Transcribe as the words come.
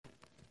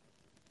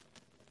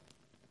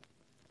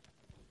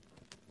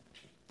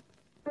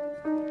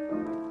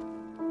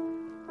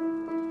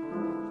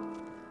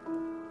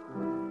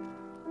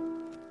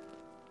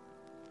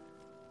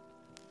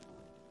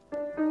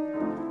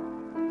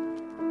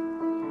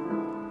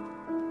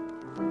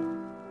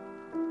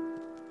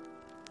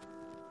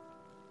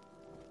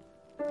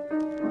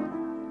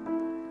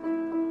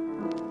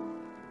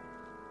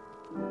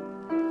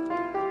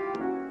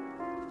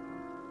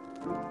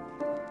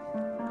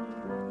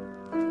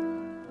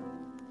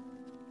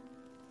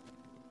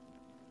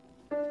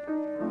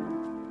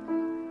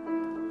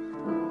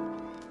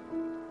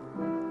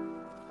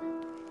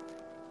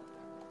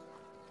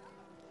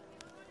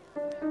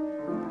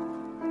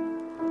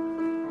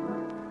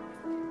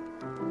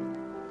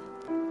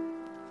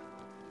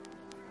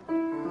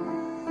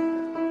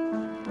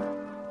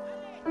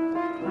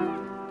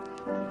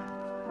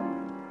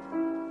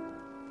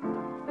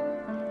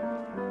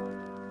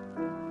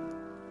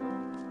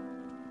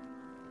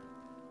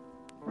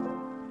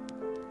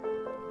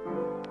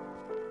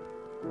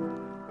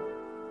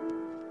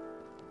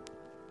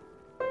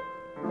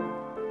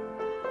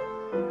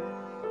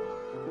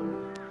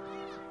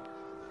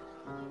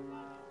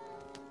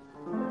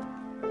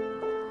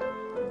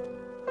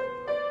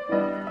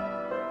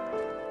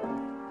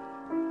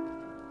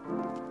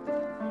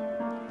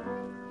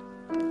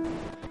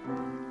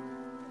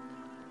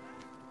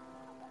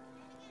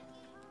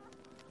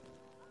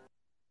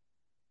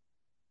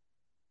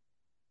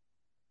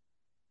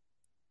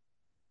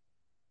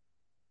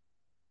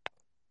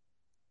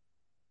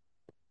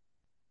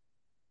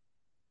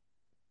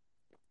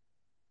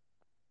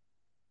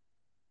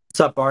What's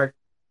up, Bart?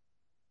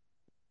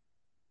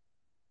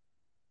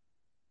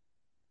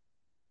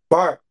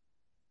 Bart.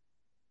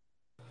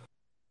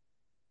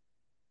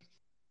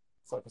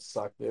 Fucking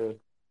suck, dude.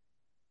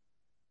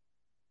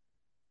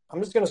 I'm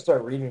just gonna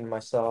start reading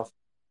myself.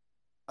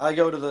 I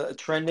go to the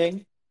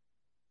trending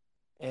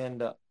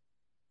and oh,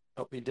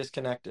 he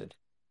disconnected.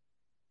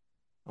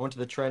 I went to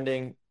the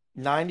trending.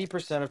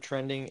 90% of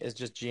trending is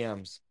just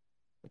GMs.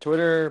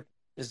 Twitter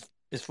is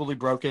fully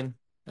broken.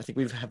 I think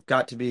we've have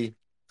got to be.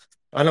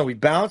 I don't know. We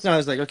bounced, and I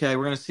was like, okay,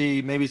 we're gonna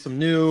see maybe some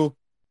new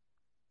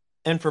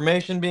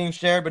information being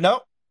shared, but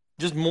nope,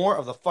 just more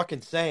of the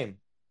fucking same.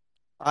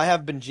 I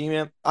have been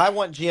GM. I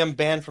want GM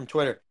banned from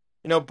Twitter.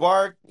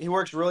 Bart, he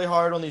works really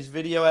hard on these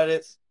video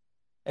edits,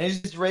 and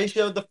he's just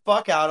ratioed the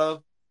fuck out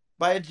of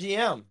by a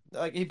GM.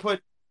 Like, he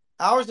put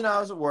hours and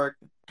hours of work.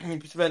 He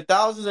spent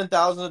thousands and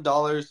thousands of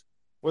dollars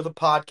worth of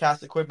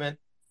podcast equipment,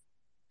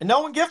 and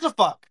no one gives a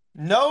fuck.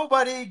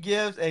 Nobody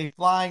gives a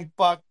flying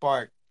fuck,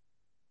 Bart,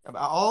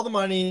 about all the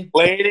money.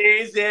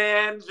 Ladies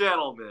and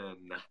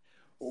gentlemen,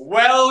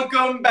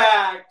 welcome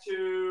back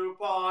to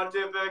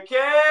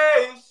Pontification.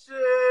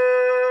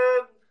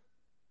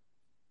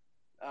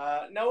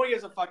 No one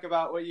gives a fuck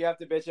about what you have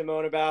to bitch and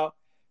moan about.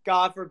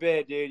 God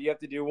forbid, dude, you have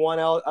to do one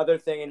other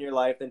thing in your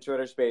life than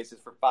Twitter Spaces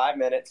for 5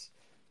 minutes,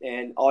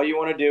 and all you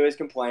want to do is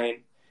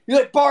complain. You're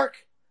like, Bark,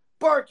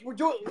 what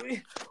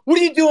are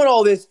you doing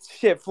all this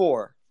shit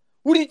for?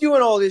 What are you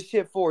doing all this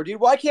shit for,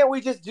 dude? Why can't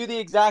we just do the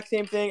exact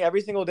same thing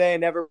every single day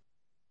and never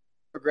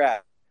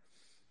progress?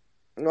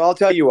 Well, I'll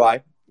tell you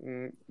why.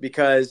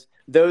 Because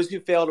those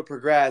who fail to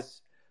progress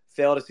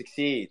fail to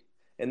succeed,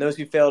 and those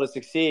who fail to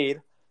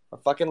succeed are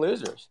fucking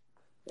losers.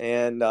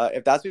 And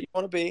if that's what you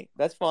want to be,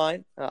 that's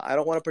fine. I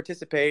don't want to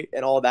participate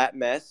in all that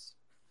mess.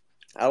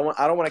 I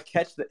don't want to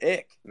catch the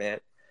ick, man.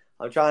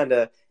 I'm trying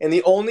to. And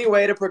the only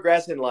way to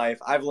progress in life,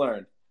 I've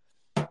learned,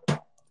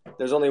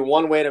 there's only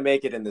one way to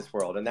make it in this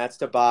world, and that's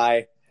to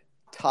buy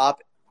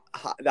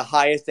the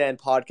highest end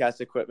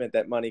podcast equipment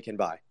that money can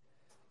buy.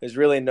 There's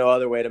really no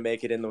other way to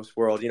make it in this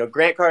world.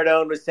 Grant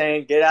Cardone was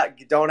saying, get out,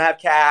 don't have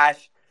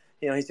cash.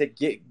 He said,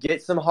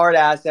 get some hard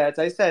assets.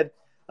 I said,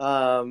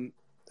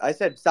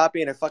 stop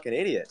being a fucking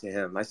idiot to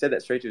him. I said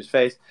that straight to his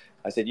face.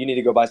 I said, you need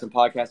to go buy some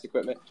podcast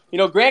equipment.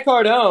 Grant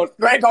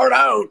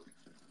Cardone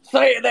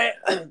saying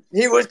that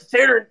he was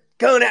considering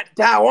going out to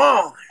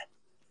Taiwan.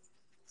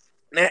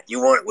 Now,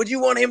 would you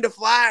want him to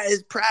fly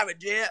his private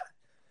jet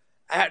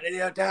out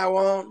to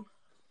Taiwan?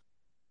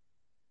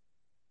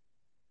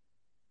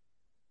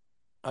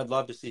 I'd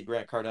love to see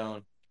Grant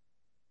Cardone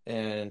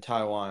in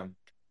Taiwan.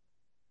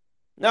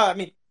 No, I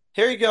mean,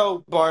 here you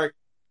go, Bart.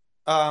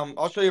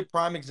 I'll show you a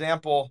prime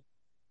example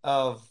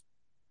of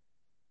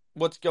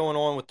what's going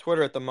on with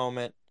Twitter at the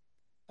moment.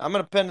 I'm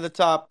going to pin to the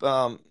top,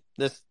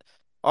 this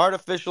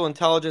artificial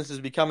intelligence is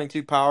becoming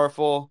too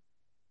powerful.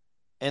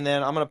 And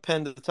then I'm going to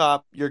pin to the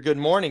top your good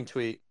morning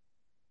tweet.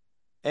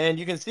 And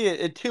you can see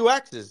it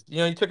 2X's.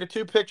 You took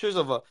two pictures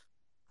of a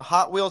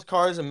Hot Wheels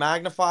cars and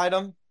magnified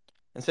them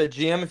and said,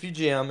 GM if you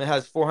GM. It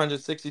has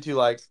 462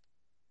 likes.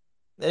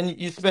 And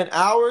you spent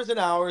hours and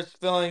hours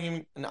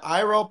filling an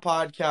IRL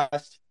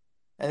podcast,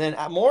 and then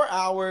more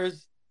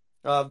hours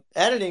of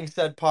editing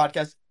said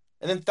podcast,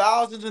 and then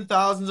thousands and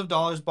thousands of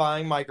dollars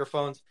buying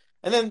microphones,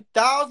 and then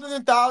thousands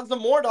and thousands of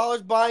more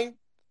dollars buying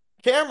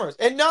cameras.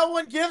 And no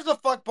one gives a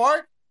fuck,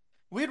 Bart.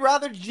 We'd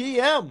rather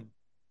GM.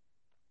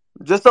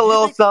 Just a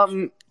little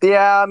something.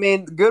 Yeah, I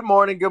mean, good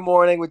morning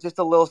with just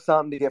a little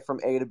something to get from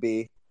A to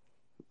B.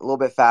 A little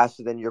bit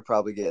faster than you're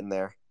probably getting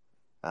there.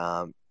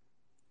 Um,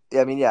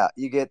 I mean, yeah,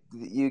 you get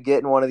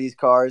in one of these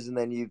cars and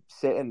then you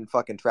sit in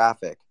fucking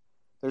traffic.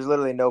 There's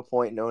literally no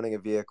point in owning a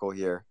vehicle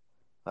here.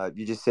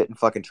 You just sit in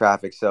fucking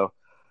traffic. So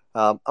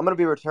I'm gonna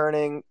be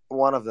returning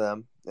one of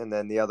them, and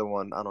then the other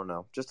one, I don't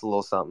know, just a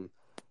little something,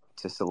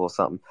 just a little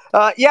something.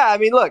 Yeah, I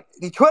mean, look,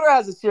 Twitter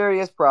has a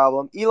serious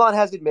problem. Elon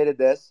has admitted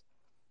this.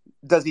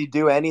 Does he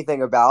do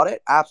anything about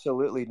it?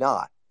 Absolutely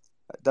not.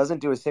 Doesn't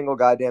do a single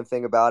goddamn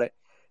thing about it.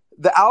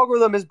 The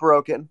algorithm is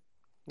broken.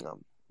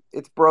 Um,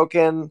 it's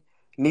broken,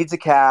 needs a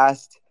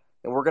cast,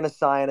 and we're going to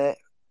sign it.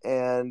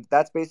 And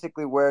that's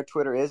basically where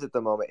Twitter is at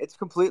the moment. It's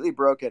completely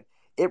broken.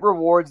 It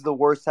rewards the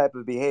worst type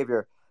of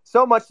behavior.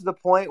 So much to the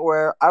point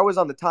where I was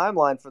on the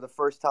timeline for the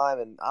first time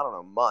in, I don't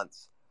know,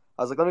 months.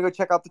 I was like, let me go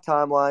check out the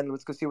timeline.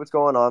 Let's go see what's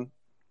going on.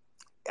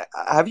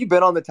 Have you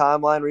been on the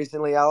timeline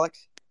recently,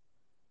 Alex?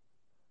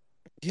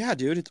 Yeah,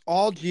 dude, it's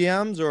all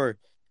GMs or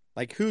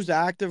like who's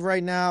active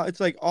right now. It's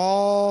like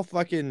all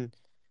fucking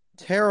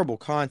terrible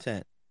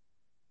content.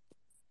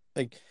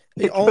 Like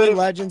It only couldn't.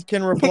 legends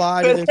can It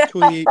reply to couldn't. this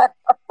tweet.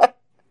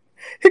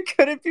 It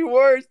couldn't be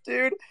worse,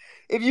 dude.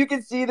 If you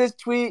can see this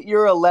tweet,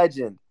 you're a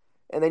legend.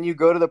 And then you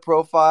go to the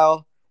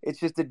profile, it's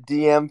just a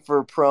DM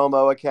for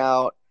promo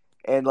account,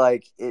 and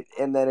like it,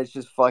 and then it's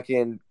just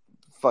fucking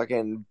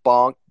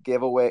bonk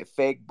giveaway,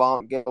 fake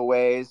bonk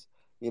giveaways.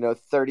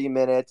 30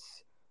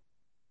 minutes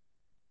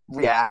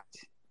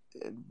react,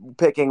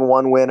 picking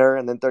one winner,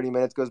 and then 30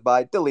 minutes goes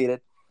by,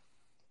 deleted.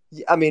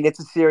 I mean, it's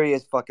a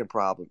serious fucking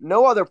problem.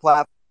 No other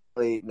platform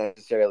really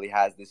necessarily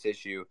has this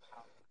issue.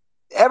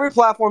 Every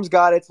platform's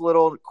got its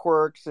little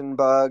quirks and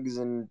bugs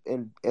and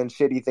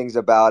shitty things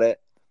about it.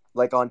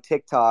 Like on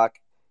TikTok,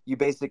 you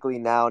basically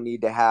now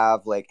need to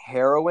have like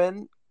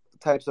heroin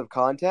types of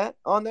content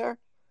on there.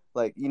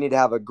 Like you need to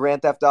have a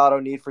Grand Theft Auto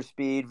Need for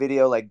Speed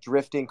video, like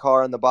drifting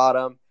car on the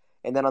bottom,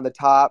 and then on the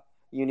top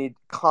you need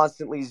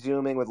constantly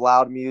zooming with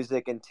loud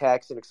music and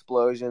text and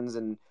explosions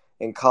and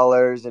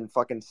colors and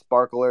fucking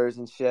sparklers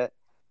and shit.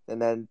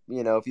 And then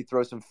if you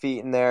throw some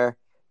feet in there,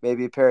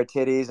 maybe a pair of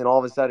titties, and all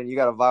of a sudden you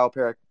got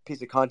a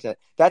piece of content.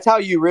 That's how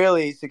you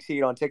really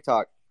succeed on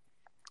TikTok.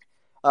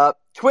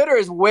 Twitter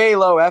is way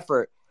low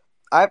effort.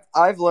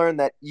 I've learned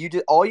that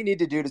all you need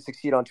to do to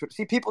succeed on Twitter.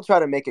 See, people try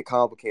to make it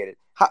complicated.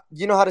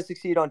 You know how to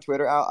succeed on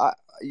Twitter?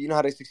 You know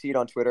how to succeed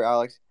on Twitter,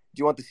 Alex? Do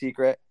you want the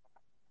secret?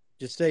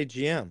 Just say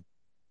GM.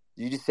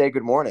 You just say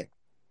good morning,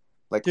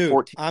 like Dude,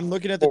 14, I'm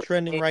looking at the 14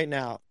 trending right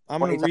now. I'm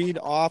gonna 20 times. read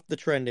off the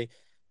trending.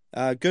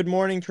 Good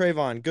morning,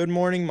 Trayvon. Good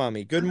morning,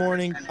 Mummy. Good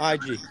morning,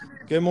 IG.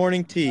 Good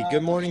morning, T.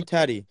 Good morning,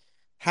 Teddy.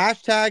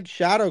 Hashtag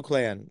Shadow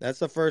Clan. That's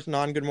the first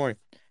non-good morning.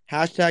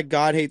 Hashtag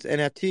God hates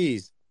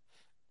NFTs.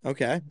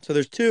 Okay, so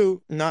there's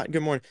two not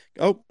good morning.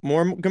 Oh,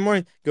 more good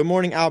morning. Good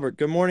morning, Albert.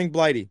 Good morning,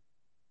 Blighty.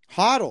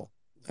 Hoddle.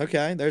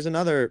 Okay, there's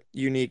another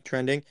unique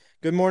trending.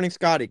 Good morning,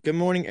 Scotty. Good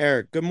morning,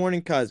 Eric. Good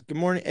morning, Cuz. Good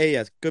morning,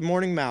 AS. Good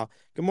morning, Mal.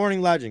 Good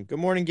morning, Legend. Good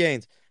morning,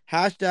 Gaines.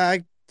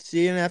 Hashtag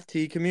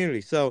CNFT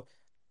community. So,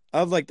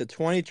 of like the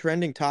 20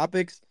 trending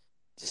topics,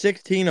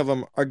 16 of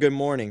them are good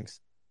mornings.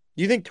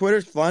 Do you think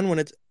Twitter's fun when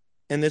it's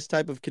in this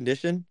type of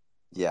condition?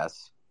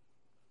 Yes.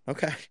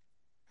 Okay,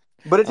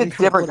 But it's a I'm gonna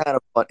different put kind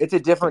of fun. It's a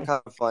different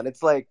kind of fun.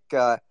 It's like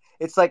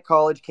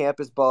college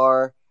campus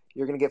bar.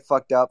 You're gonna get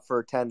fucked up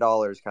for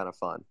 $10 kind of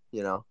fun.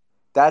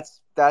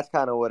 That's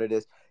kind of what it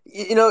is.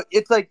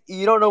 It's like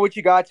you don't know what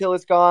you got till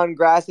it's gone.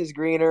 Grass is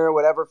greener.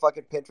 Whatever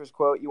fucking Pinterest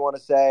quote you want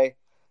to say.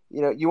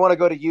 You want to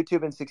go to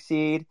YouTube and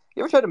succeed.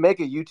 You ever try to make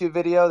a YouTube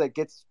video that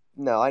gets?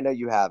 No, I know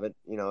you haven't.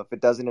 If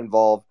it doesn't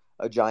involve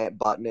a giant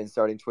button and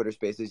starting Twitter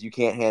Spaces, you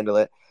can't handle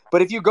it.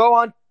 But if you go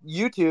on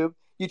YouTube,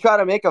 you try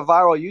to make a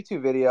viral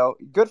YouTube video,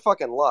 good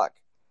fucking luck.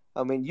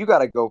 I mean, you got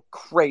to go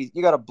crazy.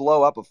 You got to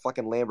blow up a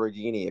fucking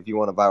Lamborghini if you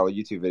want a viral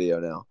YouTube video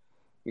now.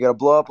 You got to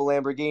blow up a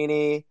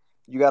Lamborghini.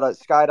 You got to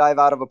skydive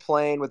out of a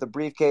plane with a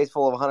briefcase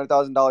full of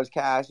 $100,000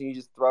 cash, and you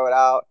just throw it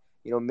out,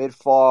 mid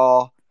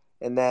fall.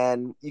 And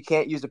then you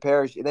can't use a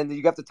parachute. And then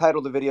you have to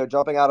title the video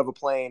 "Jumping Out of a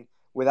Plane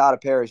Without a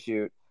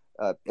Parachute,"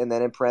 and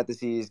then in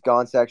parentheses,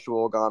 "Gone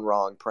sexual, gone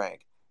wrong,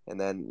 prank." And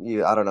then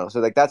I don't know. So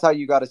like that's how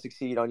you got to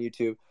succeed on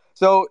YouTube.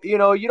 So, you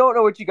don't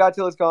know what you got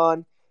till it's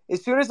gone.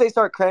 As soon as they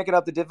start cranking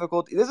up the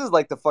difficulty, this is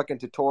like the fucking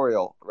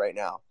tutorial right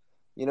now.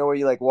 Where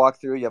you like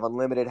walk through, you have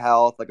unlimited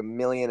health, like a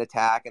million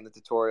attack in the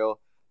tutorial.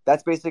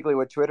 That's basically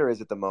what Twitter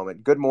is at the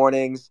moment. Good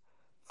mornings,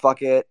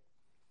 fuck it.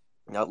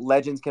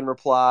 Legends can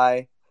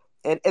reply.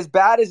 And as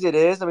bad as it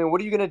is, I mean, what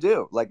are you going to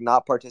do? Like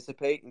not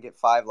participate and get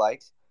 5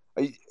 likes?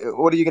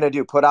 What are you going to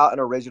do? Put out an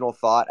original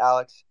thought,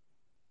 Alex?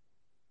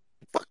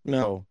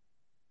 no.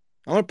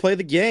 I want to play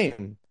the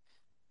game.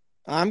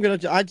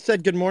 I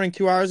said good morning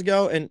 2 hours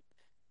ago, and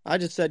I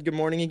just said good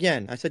morning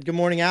again. I said good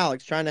morning,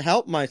 Alex, trying to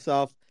help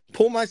myself,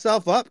 pull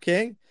myself up,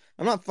 King.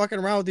 I'm not fucking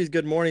around with these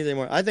good mornings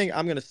anymore. I think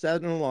I'm gonna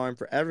set an alarm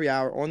for every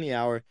hour on the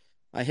hour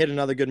I hit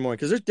another good morning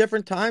because there's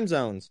different time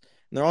zones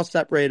and they're all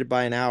separated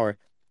by an hour.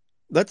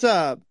 Let's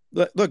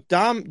look,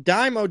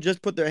 Dymo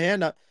just put their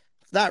hand up.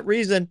 For that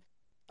reason,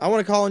 I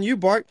want to call on you,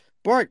 Bart.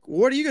 Bart,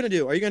 what are you gonna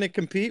do? Are you gonna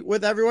compete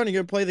with everyone? Are you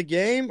gonna play the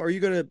game, or are you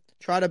gonna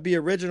try to be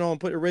original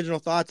and put original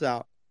thoughts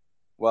out?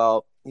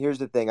 Well, here's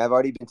the thing. I've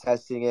already been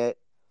testing it.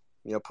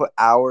 Put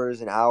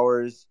hours and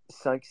hours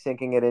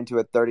syncing it into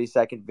a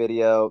 30-second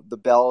video, the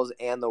bells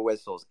and the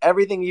whistles,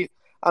 everything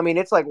I mean,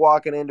 it's like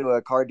walking into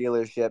a car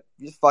dealership.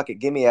 Just fuck it,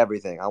 give me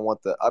everything. I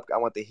want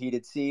the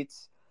heated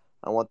seats.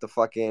 I want the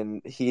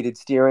fucking heated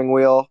steering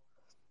wheel.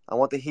 I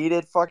want the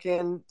heated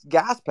fucking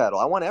gas pedal.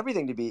 I want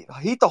everything to be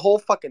heat the whole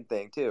fucking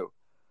thing too.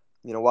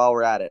 While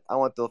we're at it, I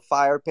want the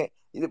fire paint,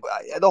 the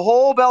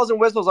whole bells and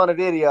whistles on a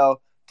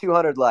video,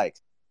 200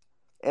 likes.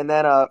 And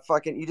then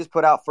fucking you just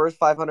put out first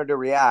 500 to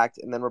react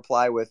and then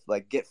reply with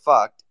like get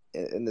fucked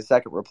in the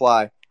second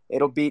reply.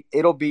 It'll beat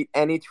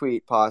any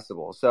tweet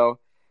possible. So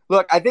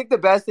look, I think the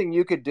best thing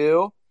you could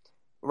do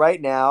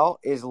right now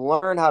is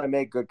learn how to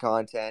make good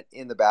content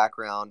in the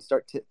background,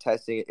 start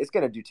testing it. It's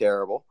going to do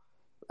terrible,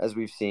 as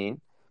we've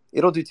seen.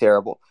 It'll do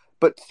terrible,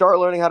 but start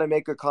learning how to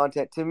make good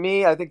content. To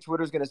me, I think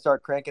Twitter's going to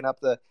start cranking up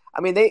they're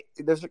going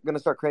to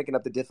start cranking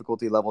up the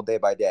difficulty level day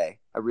by day.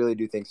 I really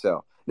do think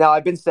so. Now,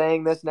 I've been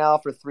saying this now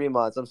for 3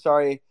 months. I'm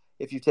sorry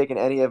if you've taken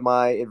any of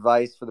my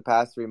advice for the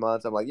past 3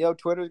 months. I'm like,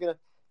 it's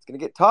gonna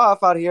get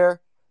tough out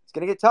here. It's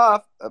gonna get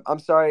tough. I'm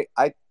sorry.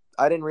 I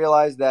didn't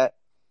realize that.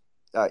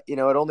 It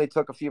only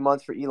took a few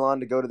months for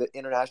Elon to go to the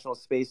International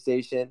Space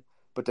Station,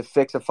 but to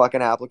fix a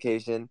fucking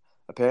application,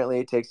 apparently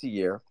it takes a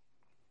year.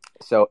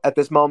 So at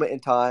this moment in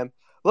time,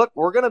 look,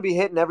 we're going to be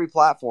hitting every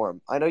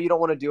platform. I know you don't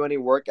want to do any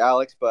work,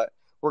 Alex, but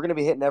we're going to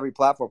be hitting every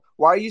platform.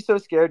 Why are you so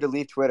scared to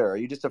leave Twitter? Are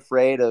you just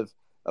afraid of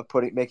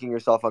making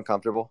yourself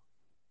uncomfortable?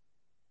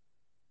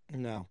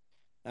 No,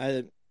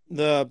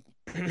 the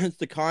it's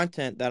the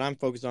content that I'm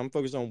focused on. I'm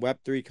focused on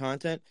Web3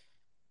 content.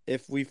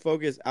 If we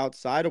focus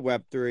outside of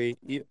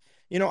Web3,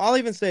 I'll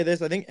even say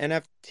this. I think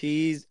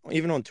NFTs,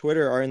 even on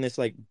Twitter, are in this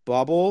like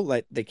bubble,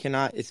 like they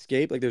cannot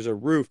escape. Like there's a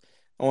roof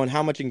on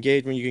how much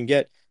engagement you can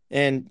get,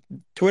 and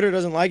Twitter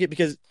doesn't like it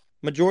because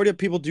majority of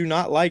people do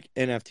not like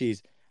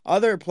NFTs.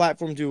 Other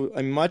platforms do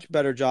a much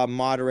better job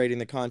moderating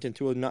the content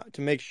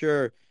to make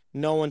sure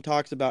no one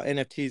talks about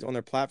NFTs on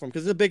their platform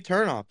because it's a big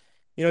turnoff.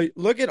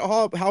 Look at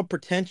how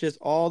pretentious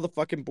all the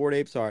fucking Bored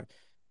Apes are.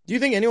 Do you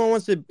think anyone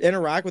wants to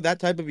interact with that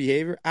type of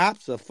behavior?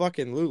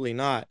 Absolutely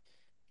not.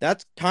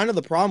 That's kind of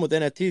the problem with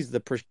NFTs, the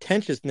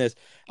pretentiousness.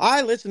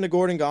 I listen to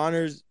Gordon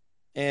Goner's,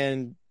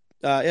 and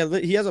yeah,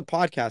 he has a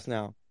podcast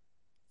now.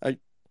 Uh,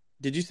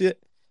 did you see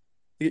it?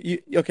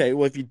 Okay,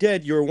 well, if you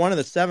did, you were one of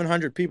the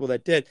 700 people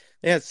that did.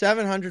 They had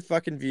 700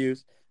 fucking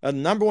views.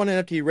 Number one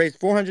NFT raised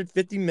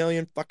 450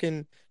 million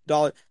fucking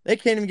dollars. They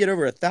can't even get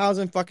over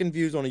 1,000 fucking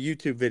views on a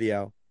YouTube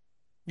video.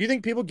 Do you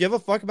think people give a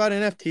fuck about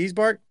NFTs,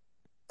 Bart?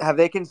 Have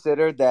they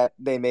considered that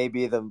they may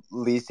be the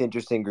least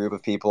interesting group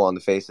of people on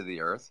the face of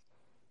the earth?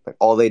 Like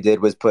all they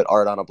did was put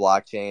art on a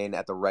blockchain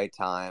at the right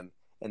time,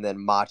 and then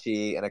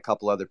Machi and a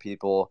couple other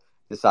people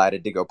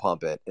decided to go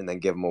pump it and then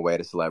give them away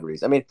to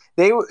celebrities. I mean,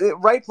 they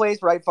right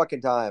place, right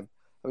fucking time.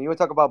 I mean, you want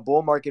to talk about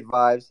bull market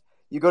vibes?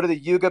 You go to the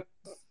Yuga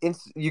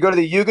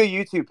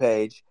YouTube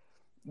page.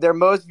 Their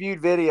most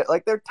viewed video,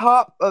 like their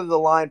top of the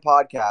line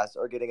podcasts,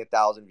 are getting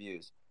 1,000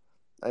 views.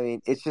 I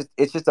mean, it's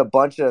just a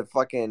bunch of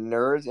fucking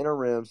nerds in a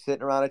room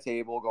sitting around a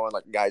table going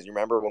like, guys, you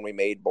remember when we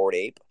made Bored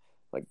Ape?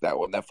 Like that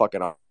one, that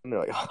fucking. And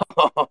they're like,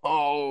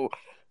 oh,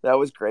 that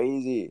was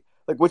crazy.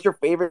 Like, what's your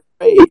favorite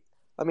ape?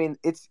 I mean,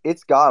 it's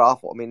god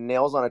awful. I mean,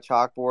 nails on a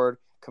chalkboard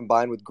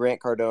combined with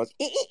Grant Cardone's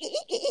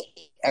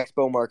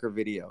expo marker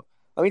video.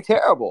 I mean,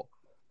 terrible.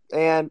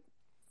 And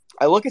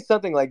I look at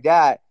something like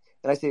that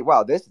and I say,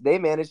 wow, they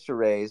managed to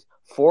raise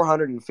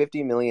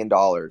 $450 million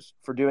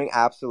for doing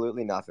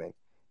absolutely nothing.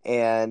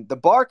 And the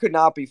bar could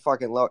not be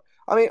fucking lower.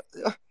 I mean,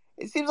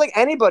 it seems like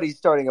anybody's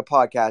starting a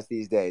podcast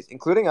these days,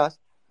 including us.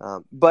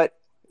 But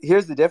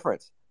here's the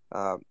difference.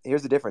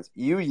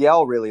 You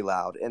yell really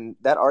loud, and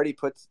that already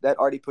puts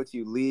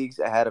you leagues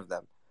ahead of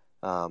them.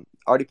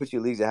 Already puts you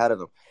leagues ahead of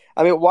them.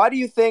 I mean, why do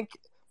you think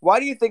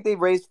they've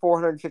raised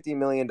 $450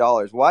 million?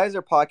 Why is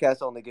their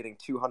podcast only getting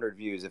 200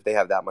 views if they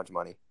have that much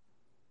money?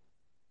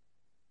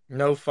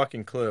 No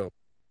fucking clue.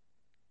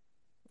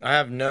 I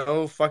have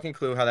no fucking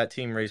clue how that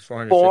team raised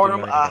 450 Form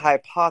million a dollars.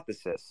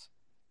 hypothesis.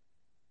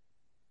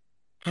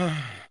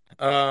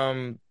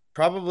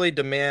 Probably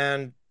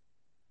demand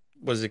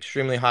was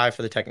extremely high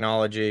for the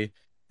technology,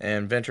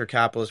 and venture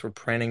capitalists were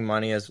printing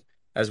money as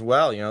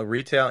well.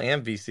 Retail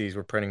and VCs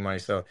were printing money,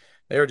 so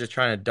they were just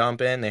trying to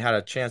dump in. They had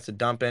a chance to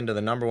dump into the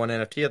number one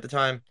NFT at the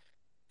time,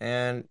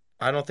 and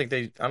I don't think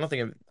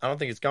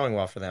it's going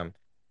well for them.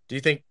 Do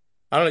you think?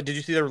 I don't know. Did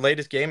you see their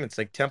latest game? It's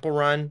like Temple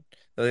Run.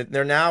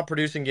 They're now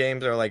producing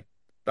games that are like,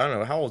 I don't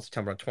know, how old is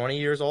Temple Run? 20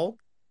 years old?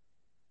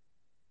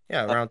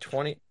 Yeah, Uh, around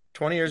 20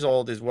 years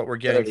old is what we're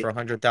getting 30. for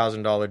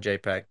 $100,000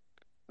 JPEG.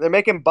 They're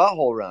making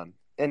Butthole Run,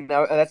 and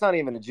that's not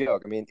even a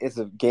joke. I mean, it's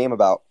a game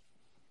about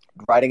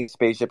riding a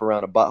spaceship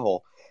around a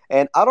butthole.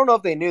 And I don't know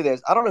if they knew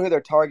this. I don't know who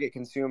their target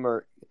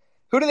consumer.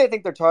 Who do they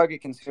think their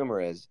target consumer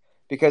is?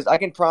 Because I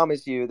can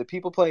promise you, the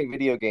people playing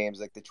video games,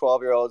 like the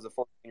 12-year-olds, the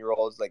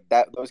 14-year-olds, like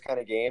that, those kind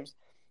of games,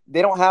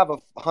 they don't have a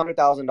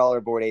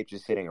 $100,000 Bored Ape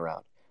just sitting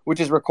around, which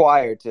is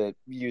required to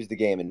use the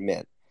game in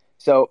Mint.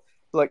 So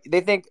Look,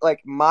 they think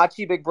like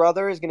Machi Big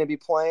Brother is going to be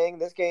playing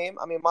this game.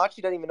 I mean,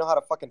 Machi doesn't even know how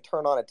to fucking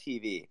turn on a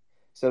TV.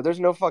 So there's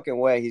no fucking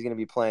way he's going to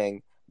be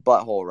playing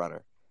Butthole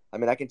Runner. I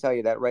mean, I can tell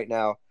you that right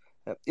now.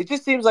 It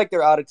just seems like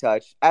they're out of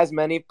touch, as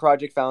many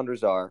project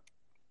founders are.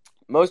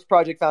 Most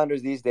project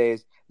founders these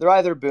days, they're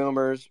either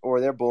boomers or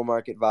they're bull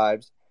market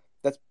vibes.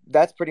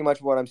 That's pretty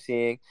much what I'm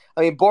seeing.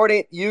 I mean, Bored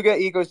Ape Yuga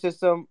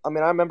ecosystem. I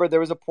mean, I remember there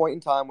was a point in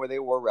time where they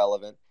were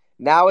relevant.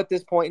 Now at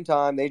this point in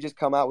time, they just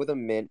come out with a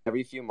mint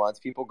every few months.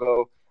 People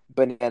go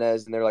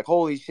bananas and they're like,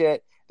 "Holy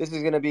shit, this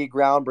is going to be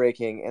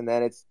groundbreaking," and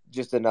then it's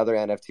just another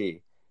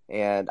NFT.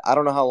 And I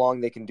don't know how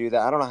long they can do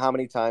that. I don't know how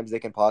many times they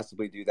can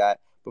possibly do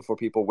that before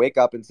people wake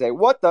up and say,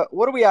 What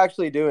are we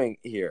actually doing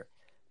here?"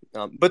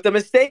 But the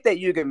mistake that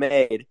Yuga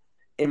made,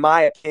 in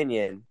my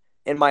opinion,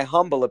 in my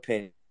humble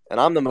opinion, and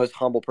I'm the most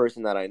humble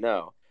person that I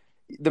know,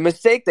 the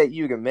mistake that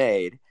Yuga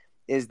made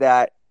is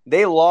that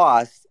they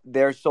lost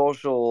their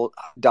social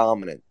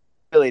dominance.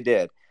 They really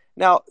did.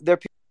 Now they're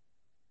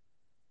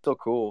still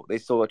cool. They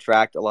still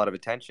attract a lot of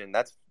attention.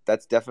 That's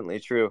definitely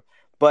true.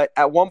 But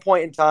at one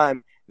point in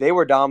time, they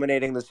were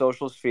dominating the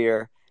social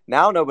sphere.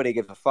 Now nobody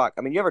gives a fuck.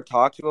 I mean, you ever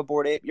talk to a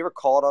Bored Ape? You ever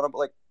called on them?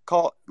 Like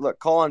call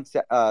on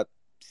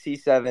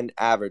C7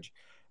 average.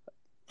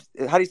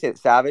 How do you say it?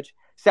 Savage.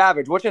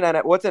 Savage. What's an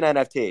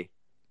NFT?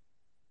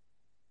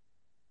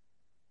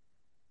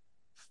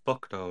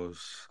 Fuck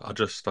knows.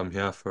 I'm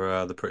here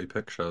for the pretty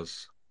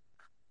pictures.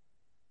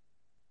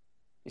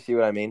 You see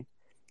what I mean?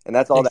 And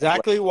that's all that.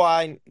 Exactly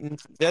why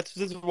this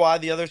is why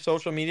the other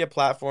social media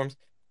platforms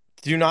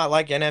do not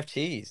like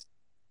NFTs.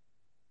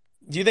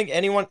 Do you think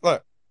anyone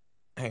look,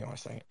 hang on a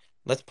second.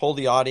 Let's poll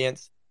the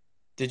audience.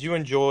 Did you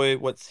enjoy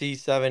what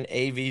C7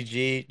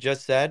 AVG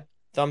just said?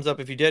 Thumbs up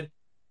if you did.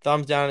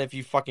 Thumbs down if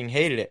you fucking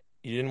hated it.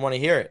 You didn't want to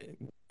hear it.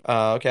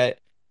 Okay.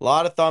 A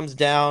lot of thumbs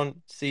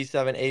down,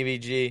 C7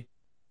 AVG.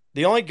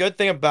 The only good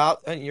thing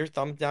about your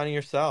thumbs down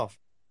yourself.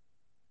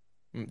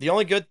 The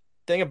only good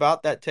thing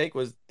about that take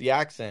was the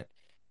accent.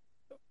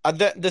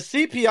 The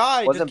CPI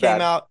just Wasn't came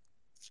bad. out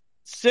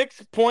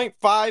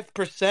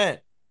 6.5%.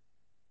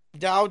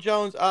 Dow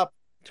Jones up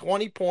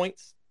 20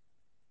 points.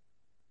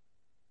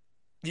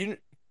 You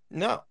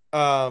no.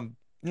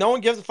 No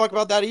one gives a fuck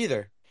about that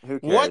either. Who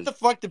What cares? the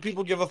fuck do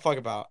people give a fuck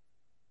about?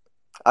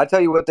 I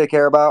tell you what they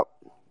care about.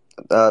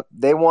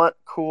 They want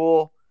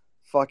cool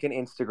fucking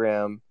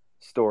Instagram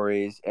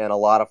stories and a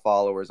lot of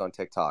followers on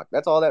TikTok.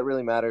 That's all that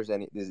really matters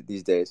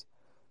these days.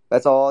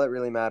 That's all that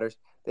really matters.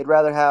 They'd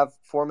rather have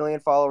 4 million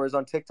followers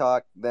on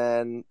TikTok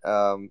than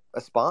a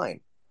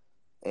spine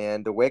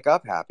and to wake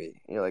up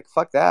happy. You're like,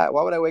 fuck that.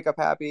 Why would I wake up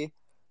happy?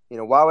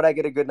 Why would I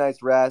get a good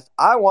night's rest?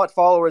 I want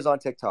followers on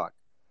TikTok.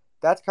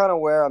 That's kind of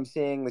where I'm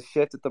seeing the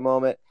shift at the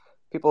moment.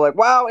 People are like,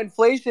 wow,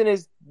 inflation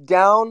is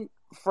down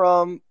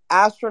from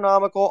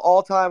astronomical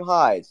all time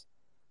highs.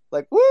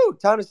 Like, woo,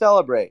 time to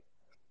celebrate.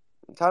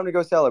 Time to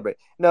go celebrate.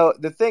 No,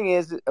 the thing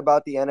is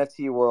about the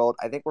NFT world,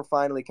 I think we're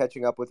finally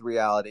catching up with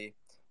reality.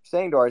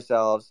 Saying to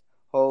ourselves,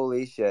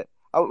 holy shit.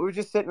 We were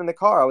just sitting in the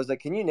car. I was like,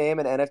 can you name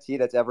an NFT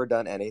that's ever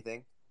done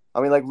anything? I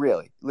mean, like,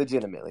 really,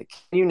 legitimately.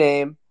 Can you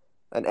name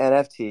an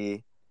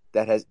NFT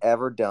that has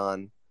ever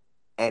done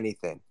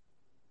anything?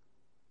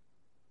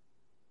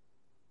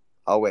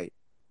 I'll wait.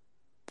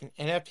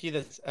 NFT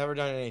that's ever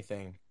done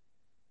anything.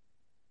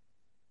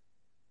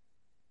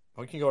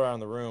 We can go around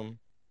the room.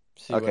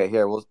 See Okay, what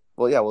here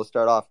we'll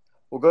start off.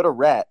 We'll go to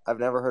Rhett. I've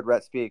never heard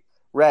Rhett speak.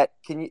 Rhett,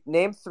 can you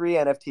name 3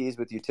 NFTs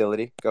with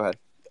utility? Go ahead.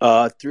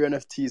 3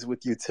 NFTs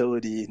with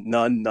utility: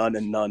 none, none,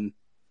 and none.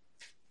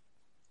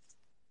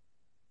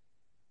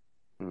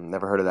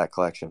 Never heard of that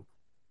collection.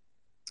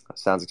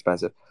 Sounds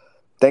expensive.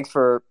 Thanks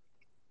for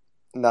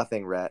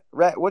nothing, Rhett.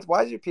 Rhett,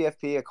 why is your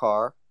PFP a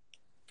car?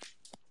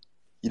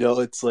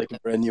 It's like a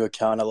brand new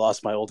account. I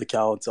lost my old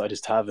account, so I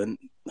just haven't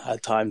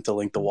had time to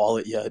link the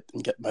wallet yet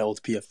and get my old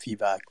PFP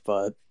back,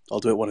 but I'll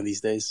do it one of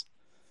these days.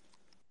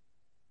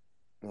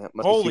 Yeah, must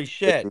be Holy super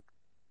shit. busy.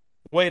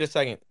 Wait a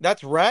second.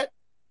 That's Rhett?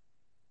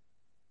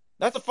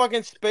 That's a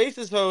fucking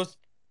Spaces host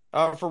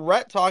for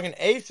Rhett Talking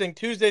Async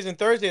Tuesdays and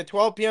Thursdays at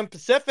 12 p.m.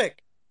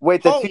 Pacific.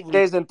 Wait, the Holy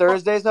Tuesdays and fuck.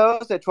 Thursdays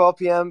host at 12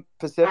 p.m.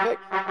 Pacific?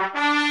 We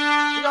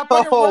got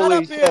fucking Rhett Holy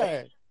up shit.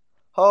 here.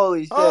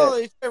 Holy shit.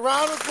 Holy shit.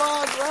 Round of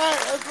applause,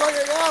 Rhett. Let's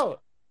fucking go.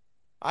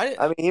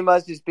 I mean, he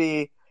must just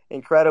be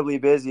incredibly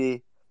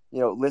busy,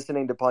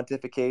 listening to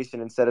Pontification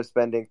instead of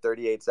spending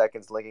 38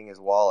 seconds linking his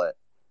wallet.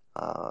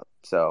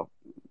 So,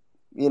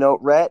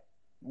 Rhett,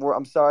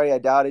 I'm sorry I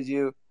doubted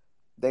you.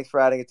 Thanks for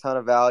adding a ton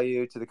of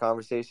value to the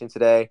conversation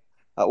today.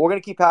 We're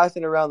going to keep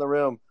passing it around the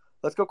room.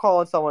 Let's go call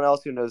on someone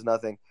else who knows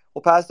nothing.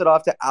 We'll pass it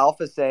off to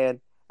Alpha saying,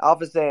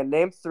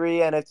 name 3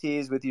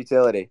 NFTs with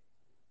utility.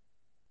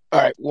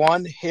 All right,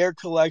 one hair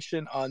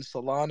collection on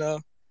Solana,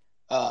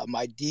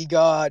 my D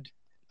God,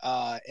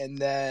 and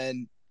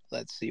then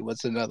let's see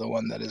what's another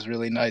one that is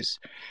really nice.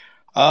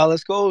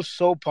 Let's go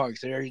Soul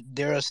Punks.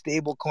 They're a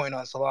stable coin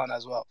on Solana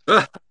as well.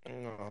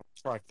 No,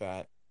 fuck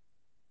that.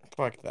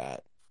 Fuck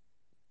that.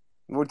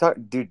 We're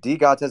talking, dude.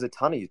 DGOTS has a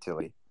ton of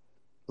utility.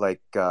 Like,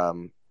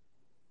 Fanny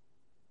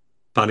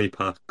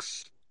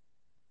packs.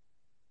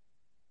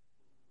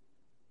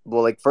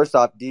 Well, like first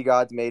off,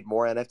 D-Gods made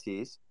more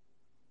NFTs.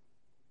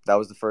 That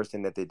was the first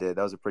thing that they did.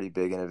 That was a pretty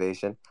big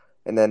innovation.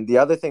 And then the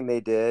other thing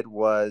they did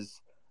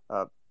was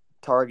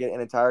target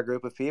an entire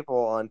group of people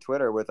on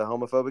Twitter with a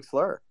homophobic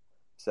slur.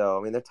 So,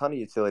 I mean, there's a ton of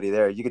utility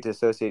there. You get to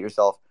associate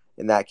yourself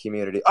in that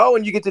community. Oh,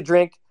 and you get to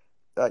drink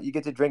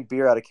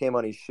beer out of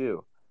K-Money's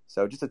shoe.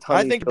 So just a ton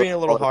I of think you're utility. being a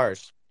little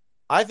harsh.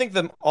 I think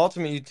the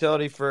ultimate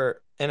utility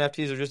for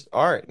NFTs are just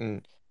art,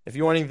 and if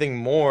you want anything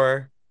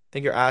more, I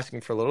think you're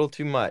asking for a little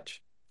too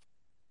much.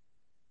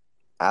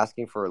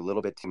 Asking for a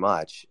little bit too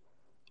much.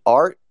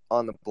 Art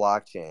on the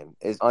blockchain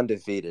is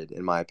undefeated,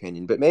 in my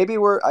opinion. But maybe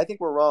I think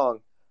we're wrong.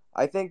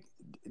 I think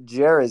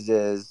Jairus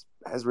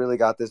has really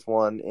got this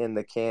one in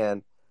the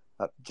can.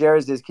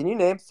 Jairus, can you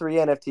name 3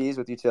 NFTs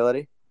with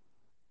utility?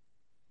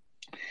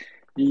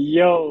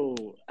 Yo,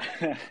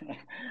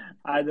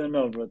 I don't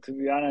know, bro. To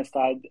be honest,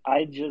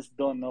 I just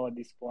don't know at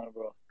this point,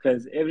 bro.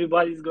 Because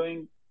everybody's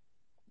going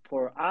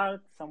for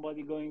art,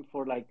 somebody going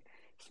for like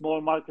small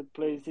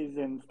marketplaces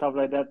and stuff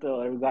like that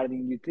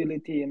regarding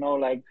utility.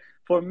 Like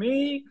for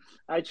me,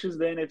 I choose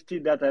the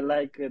NFT that I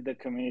like the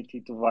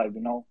community to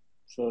vibe.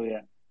 So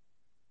yeah.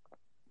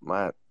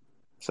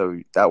 So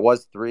that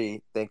was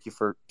 3. Thank you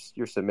for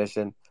your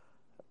submission.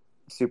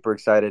 Super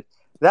excited.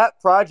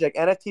 That project,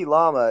 NFT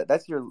Llama,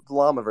 that's your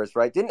Llamaverse,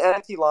 right? Didn't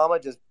NFT Llama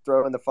just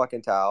throw in the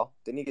fucking towel?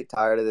 Didn't he get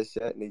tired of this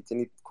shit and didn't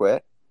he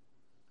quit?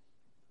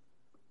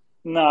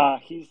 Nah,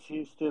 he's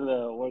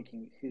still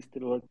working. He's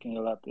still working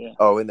a lot. Yeah.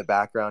 Oh, in the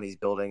background, he's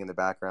building in the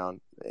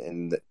background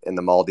in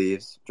the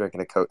Maldives,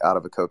 drinking out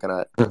of a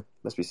coconut.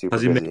 Must be super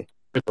busy.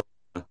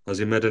 Has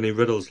he made any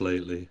riddles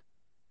lately?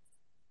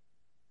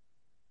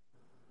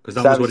 Because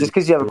that was Savage, what just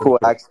because you have a cool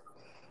accent.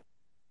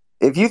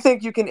 If you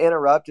think you can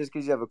interrupt just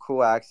because you have a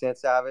cool accent,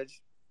 Savage,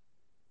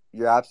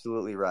 you're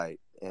absolutely right,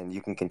 and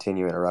you can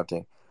continue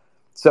interrupting.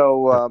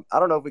 So I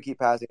don't know if we keep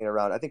passing it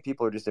around. I think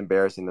people are just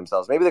embarrassing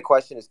themselves. Maybe the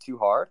question is too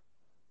hard.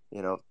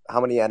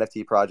 How many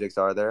NFT projects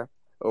are there?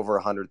 Over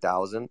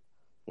 100,000.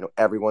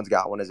 Everyone's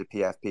got one as a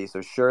PFP,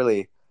 so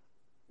surely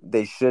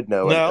they should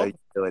know a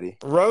utility.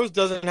 Rose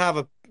doesn't have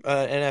an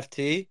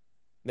NFT.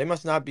 They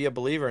must not be a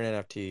believer in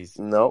NFTs.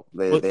 Nope,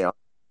 they aren't.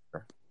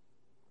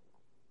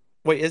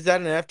 Wait, is that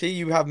an NFT?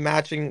 You have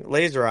matching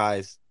laser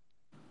eyes.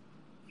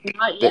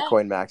 Not yet.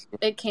 Bitcoin Max.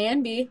 It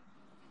can be.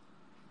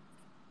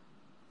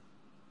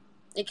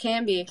 It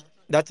can be.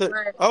 That's it.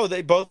 Right. Oh,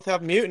 they both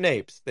have mutant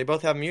apes.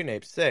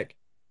 Sick.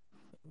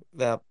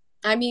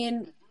 I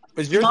mean,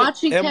 is yours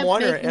Machi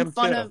M1 or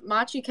M2?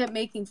 Machi kept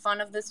making fun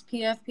of this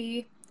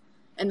PFP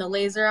and the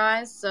laser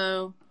eyes,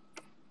 so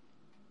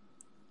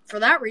for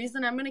that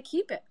reason, I'm going to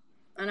keep it,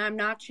 and I'm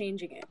not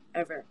changing it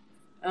ever.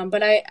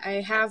 But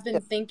I have been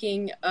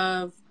thinking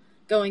of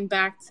going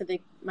back to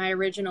my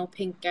original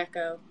pink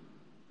gecko.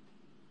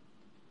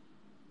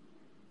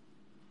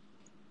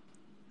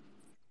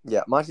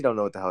 Yeah, Monty don't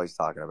know what the hell he's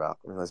talking about.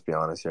 I mean, let's be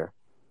honest here.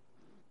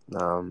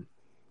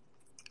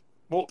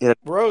 Well,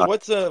 Rose,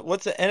 what's a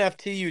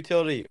NFT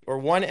utility, or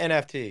one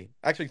NFT?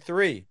 Actually,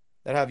 3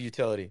 that have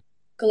utility.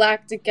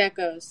 Galactic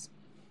geckos.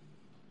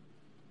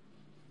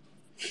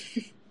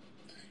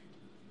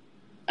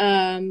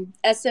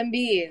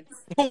 SMBs.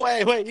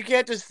 Wait, you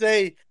can't just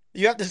say.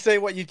 You have to say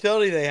what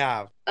utility they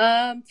have.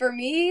 For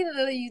me,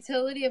 the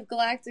utility of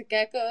galactic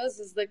geckos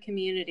is the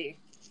community.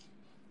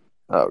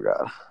 Oh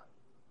God.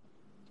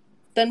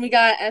 Then we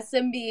got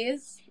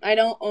SMBs. I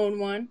don't own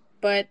one,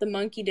 but the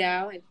Monkey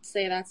DAO, I'd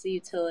say that's a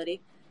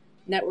utility.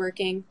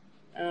 Networking,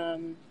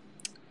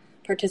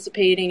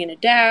 participating in a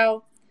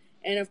DAO,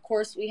 and of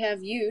course we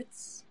have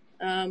Utes,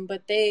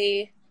 but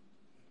I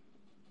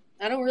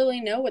don't really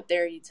know what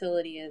their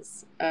utility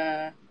is.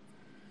 I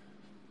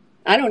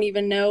don't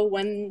even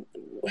know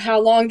how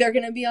long they're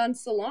going to be on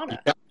Solana.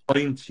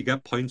 You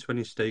get points when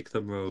you stake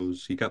them,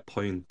 Rose. You get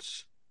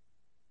points.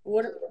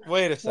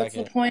 Wait a second. What's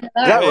the point of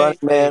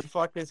that? Man?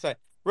 Fucking second.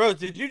 Rose,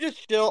 did you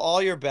just shill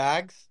all your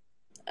bags?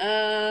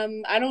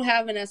 I don't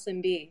have an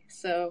SMB,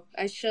 so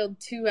I shilled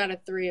 2 out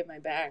of 3 of my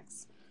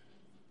bags.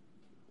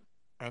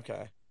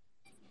 Okay.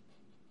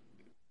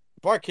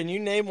 Bart, can you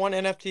name one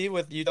NFT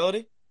with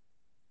utility?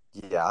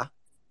 Yeah.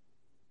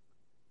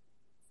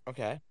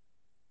 Okay.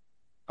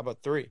 How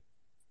about 3?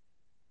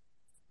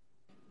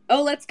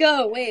 Oh, let's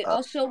go. Wait,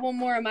 I'll show one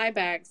more of my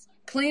bags.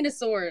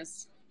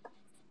 Cleanosaurs.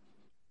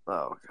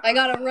 Oh, God. I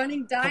got a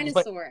running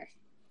dinosaur.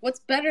 What's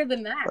better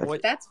than that?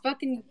 What? That's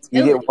fucking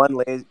utility. You get one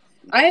laser.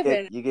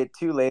 You get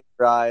 2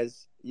 laser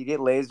eyes. You get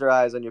laser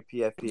eyes on your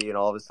PFP, and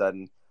all of a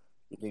sudden,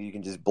 you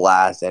can just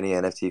blast any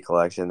NFT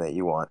collection that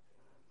you want.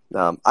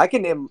 I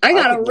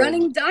got a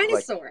running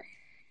dinosaur.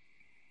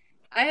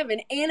 I have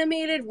an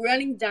animated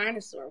running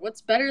dinosaur.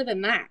 What's better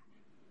than that?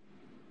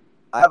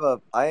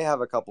 I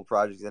have a couple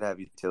projects that have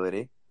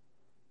utility,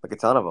 like a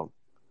ton of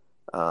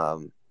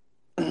them.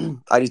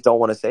 I just don't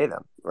want to say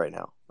them right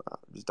now. I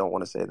just don't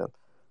want to say them.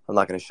 I'm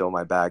not going to show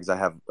my bags. I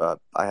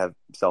have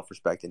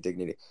self-respect and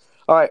dignity.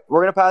 All right,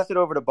 we're going to pass it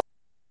over to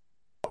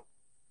Bongo.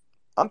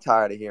 I'm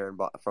tired of hearing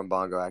from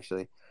Bongo,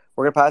 actually.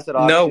 We're going to pass it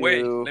off No, to...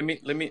 wait.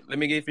 Let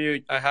me give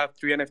you... I have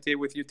 3 NFT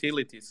with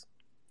utilities.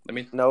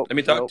 Nope, let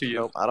me talk nope, to you.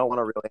 nope. I don't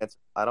want a real answer.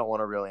 I don't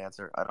want a real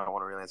answer. I don't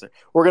want a real answer.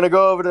 We're gonna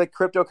go over to the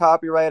crypto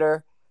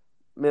copywriter.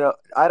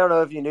 I don't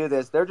know if you knew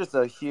this. They're just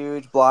a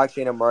huge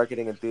blockchain and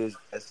marketing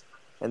enthusiast,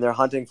 and they're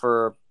hunting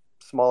for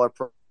smaller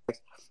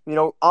projects.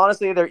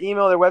 Honestly, their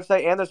email, their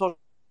website, and their social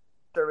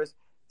service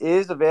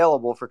is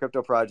available for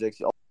crypto projects.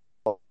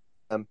 So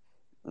we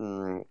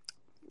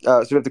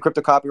have the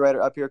crypto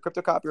copywriter up here.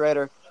 Crypto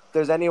copywriter. If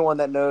there's anyone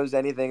that knows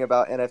anything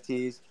about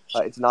NFTs,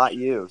 it's not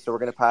you. So we're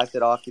going to pass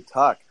it off to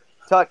Tuck.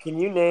 Tuck, can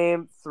you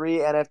name 3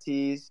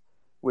 NFTs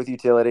with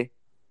utility?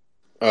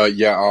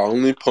 Yeah, I'll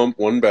only pump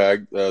one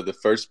bag. The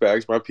first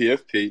bag's my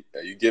PFP.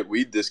 You get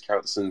weed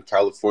discounts in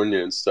California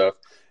and stuff.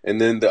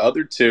 And then the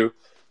other two,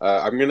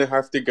 I'm gonna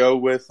have to go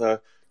with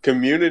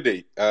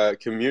community.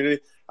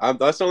 Community.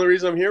 That's the only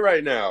reason I'm here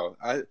right now.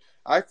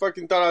 I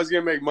fucking thought I was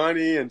gonna make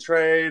money and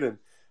trade, and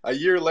a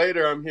year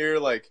later I'm here.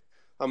 Like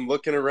I'm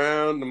looking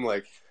around. I'm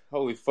like,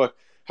 holy fuck!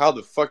 How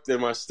the fuck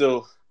am I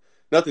still?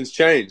 Nothing's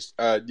changed.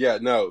 Yeah,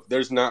 no,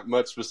 there's not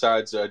much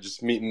besides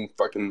just meeting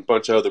fucking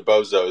bunch of other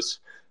bozos.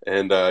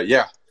 And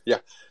yeah,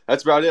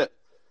 that's about it.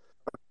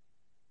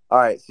 All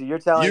right, so you're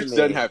telling Utes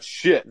doesn't me have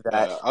shit.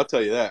 that I'll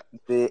tell you that.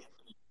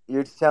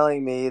 you're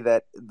telling me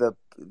that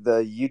the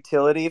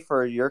utility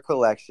for your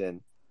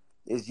collection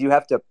is you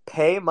have to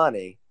pay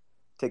money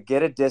to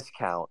get a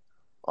discount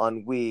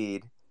on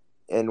weed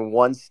in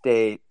one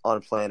state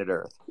on planet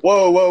Earth.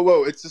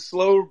 Whoa! It's a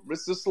slow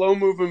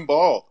moving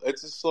ball.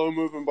 It's a slow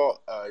moving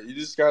ball. You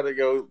just got to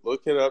go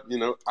look it up.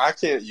 I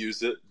can't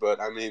use it,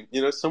 but I mean,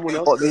 someone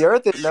else. Well, the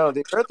Earth is no,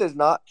 the Earth is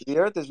not. The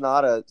Earth is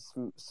not a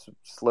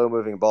slow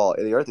moving ball.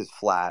 The Earth is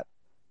flat,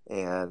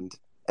 and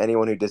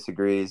anyone who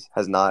disagrees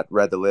has not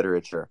read the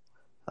literature.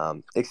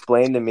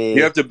 Explain to You me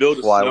have to build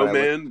a why when I look.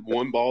 snowman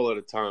one ball at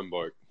a time,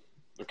 Bart.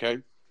 Okay.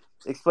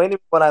 Explain to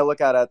me when I look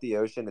out at the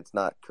ocean, it's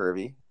not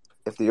curvy.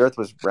 If the Earth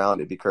was round,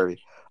 it'd be curvy.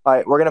 All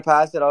right, we're gonna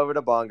pass it over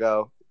to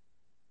Bongo,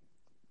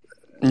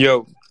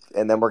 Yo,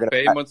 and then we're gonna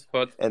famous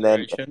for and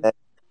then federation. and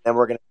then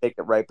we're gonna take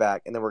it right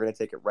back, and then we're gonna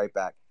take it right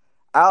back.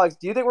 Alex,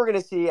 do you think we're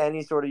gonna see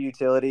any sort of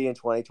utility in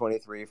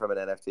 2023 from an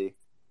NFT?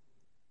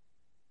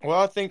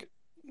 Well, I think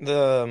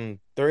there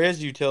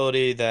is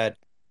utility that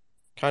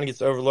kind of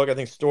gets overlooked. I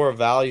think store of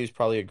value is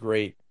probably a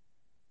great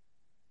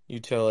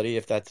utility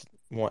if that's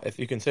one, if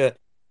you can say that.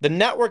 The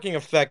networking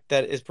effect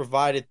that is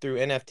provided through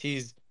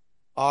NFTs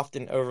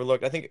often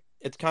overlooked. I think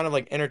it's kind of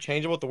like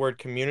interchangeable with the word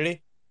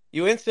community.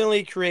 You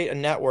instantly create a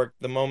network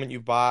the moment you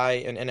buy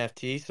an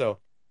NFT. So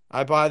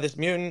I buy this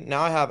mutant,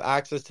 now I have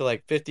access to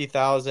like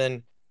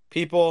 50,000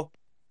 people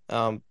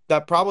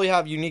that probably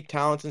have unique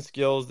talents and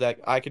skills that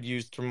I could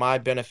use to my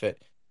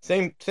benefit.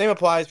 Same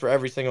applies for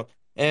every single.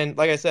 And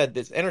like I said,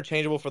 it's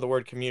interchangeable for the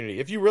word community.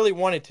 If you really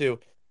wanted to,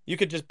 you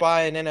could just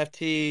buy an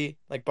NFT,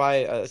 like buy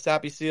a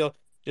Sappy Seal,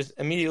 just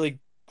immediately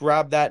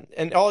grab that,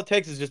 and all it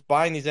takes is just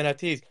buying these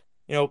NFTs.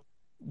 You know,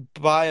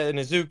 buy a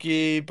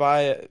Nizuki,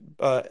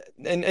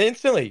 and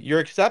instantly you're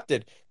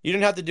accepted. You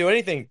didn't have to do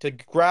anything to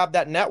grab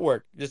that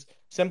network, just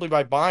simply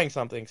by buying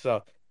something.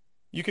 So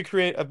you could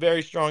create a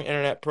very strong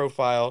internet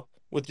profile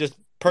with just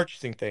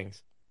purchasing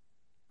things.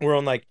 We're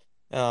on like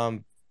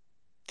um,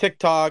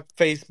 TikTok,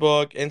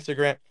 Facebook,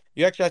 Instagram.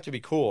 You actually have to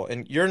be cool,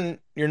 and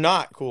you're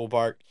not cool,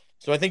 Bart.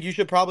 So I think you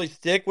should probably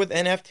stick with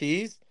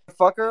NFTs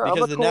Fucker,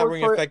 because the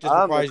networking effect just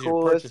I'm the requires you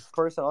to purchase. coolest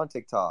person on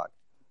TikTok.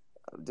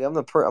 I'm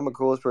the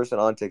coolest person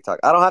on TikTok.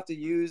 I don't have to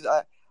use.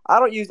 I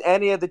don't use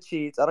any of the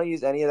cheats. I don't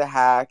use any of the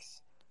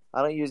hacks.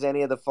 I don't use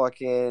any of the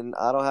fucking.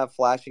 I don't have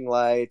flashing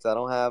lights. I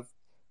don't have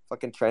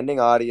fucking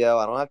trending audio.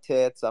 I don't have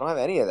tits. I don't have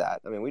any of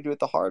that. I mean, we do it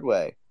the hard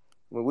way.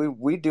 I mean,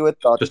 we do it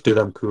the. Just do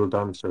them cool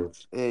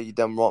dances. Yeah, you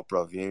done right,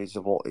 bro. You need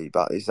to want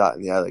about he's out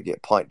in the alley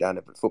get pint down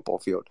at the football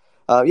field.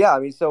 Yeah, I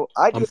mean, so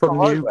I do I'm it the from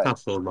hard way.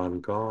 Newcastle,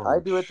 man. I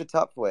do it Gosh. the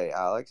tough way,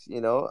 Alex.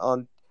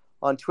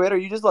 On Twitter,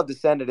 you just love to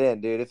send it in,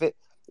 dude.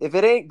 If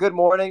it ain't good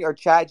morning or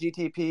chat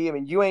GTP, I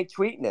mean, you ain't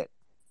tweeting it.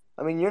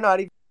 I mean, you're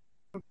not even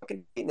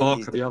fucking tweeting it Mark,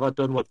 these have days. you ever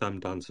done one of them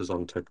dances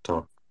on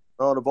TikTok?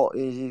 Oh, the ball,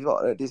 he's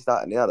got this,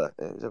 that, and the other.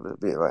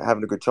 Right,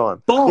 having a good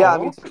time. Yeah, I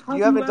mean, so Mark, you have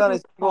you haven't done a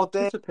ever single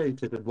thing.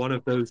 participated in one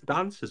of those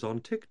dances on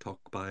TikTok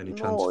by any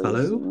chance, No, it's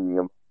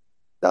fellow?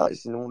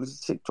 nice. It's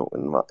TikTok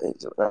and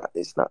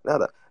it's not the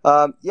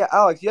other. Yeah,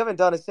 Alex, you haven't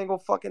done a single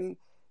fucking.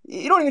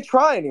 You don't even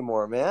try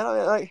anymore, man. I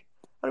mean, I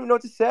don't even know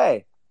what to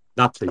say.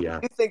 That's a yeah.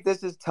 You think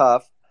this is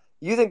tough.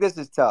 You think this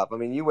is tough. I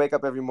mean, you wake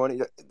up every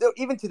morning.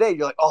 Even today,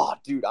 you're like, oh,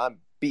 dude, I'm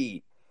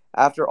beat.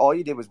 After all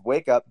you did was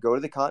wake up, go to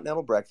the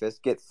continental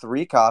breakfast, get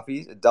 3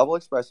 coffees, a double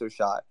espresso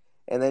shot,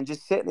 and then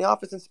just sit in the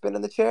office and spin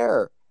in the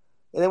chair.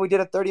 And then we did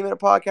a 30-minute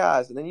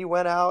podcast, and then you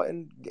went out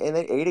and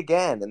then ate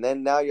again. And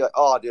then now you're like,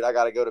 oh, dude, I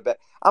got to go to bed.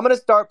 I'm going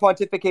to start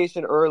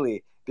Pontification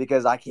early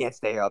because I can't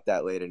stay up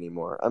that late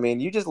anymore. I mean,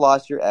 you just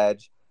lost your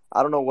edge.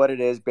 I don't know what it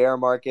is, bear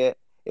market.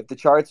 If the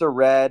charts are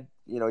red,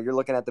 you're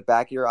looking at the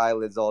back of your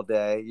eyelids all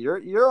day.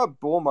 You're a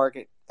bull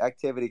market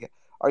activity.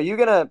 Are you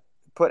gonna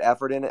put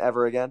effort in it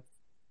ever again?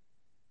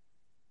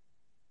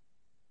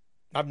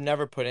 I've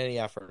never put any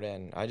effort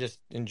in. I just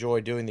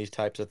enjoy doing these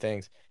types of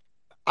things.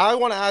 I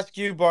want to ask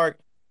you, Bart,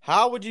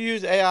 How would you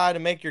use AI to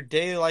make your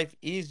daily life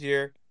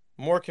easier,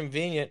 more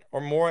convenient, or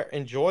more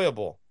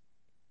enjoyable?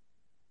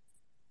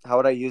 How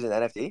would I use an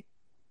NFT?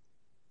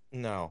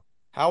 No.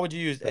 How would you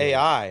use Yeah.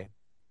 AI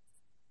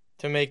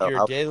to make Oh, your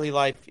I'll daily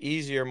life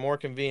easier, more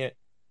convenient,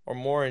 or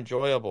more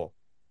enjoyable?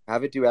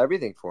 have it do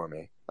everything for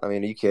me. I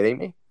mean, are you kidding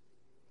me?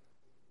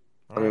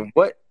 All I right. mean,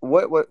 what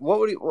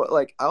would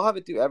like? I'll have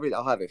it do everything.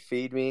 I'll have it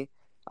feed me.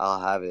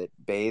 I'll have it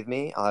bathe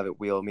me. I'll have it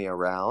wheel me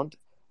around.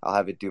 I'll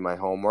have it do my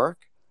homework.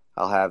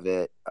 I'll have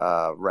it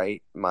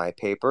write my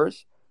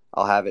papers.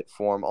 I'll have it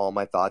form all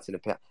my thoughts and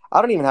opinions.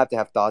 I don't even have to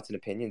have thoughts and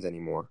opinions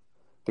anymore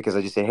because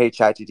I just say, "Hey,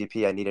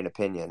 ChatGPT, I need an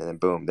opinion," and then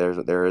boom,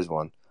 there is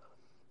one.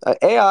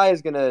 AI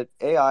is gonna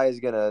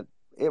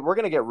we're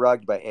gonna get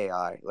rugged by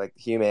AI, like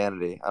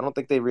humanity. I don't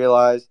think they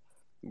realize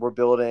we're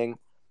building.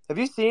 Have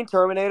you seen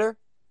Terminator?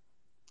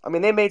 I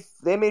mean, they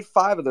made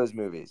five of those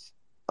movies.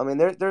 I mean,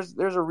 there's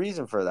a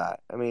reason for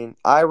that. I mean,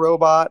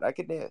 iRobot, I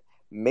could name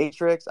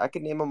Matrix, I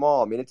could name them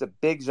all. I mean, it's a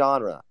big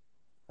genre.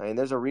 I mean,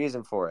 there's a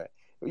reason for it.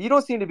 You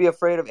don't seem to be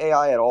afraid of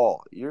AI at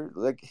all. You're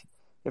like,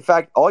 in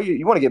fact, all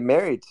you want to get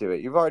married to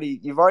it. You've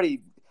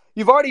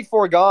already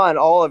foregone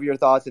all of your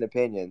thoughts and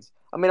opinions.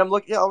 I mean, I'm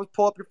looking. I'll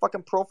pull up your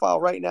fucking profile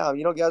right now.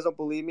 You guys don't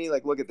believe me?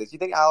 Like, look at this. You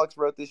think Alex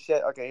wrote this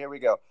shit? Okay, here we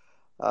go.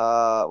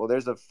 Well,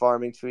 there's a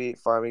farming tweet,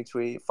 farming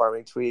tweet,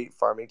 farming tweet,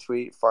 farming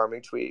tweet,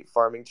 farming tweet,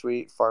 farming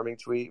tweet, farming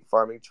tweet,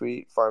 farming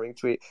tweet, farming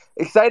tweet.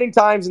 Exciting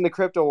times in the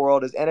crypto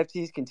world as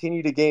NFTs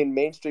continue to gain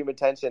mainstream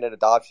attention and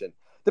adoption.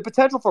 The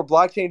potential for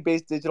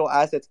blockchain-based digital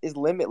assets is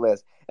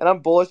limitless, and I'm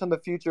bullish on the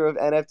future of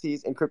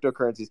NFTs and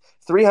cryptocurrencies.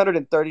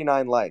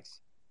 339 likes.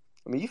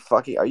 I mean,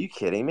 are you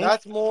kidding me?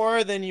 That's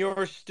more than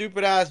your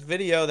stupid ass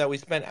video that we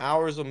spent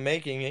hours of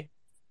making.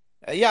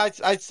 Yeah,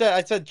 I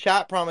said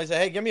chat prompt. I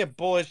said, hey, give me a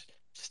bullish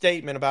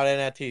statement about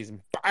NFTs.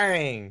 And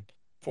bang,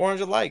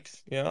 400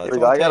 likes. Here That's we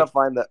go. all it takes.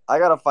 I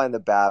gotta find the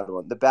bad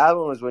one. The bad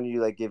one was when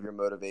you like give your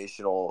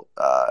motivational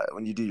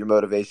when you do your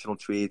motivational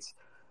tweets.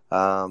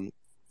 Um,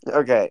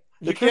 okay.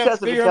 The You true can't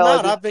test of figure them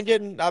out. intelligence I've been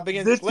getting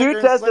the true slicker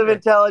and test of slicker.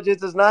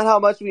 intelligence is not how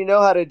much we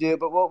know how to do,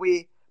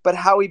 but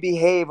how we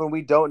behave when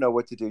we don't know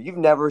what to do. You've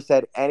never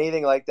said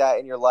anything like that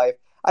in your life.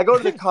 I go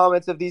to the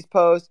comments of these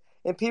posts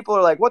and people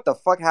are like, "What the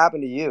fuck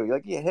happened to you?" You're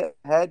like, "You get hit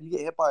head, you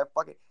get hit by a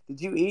fucking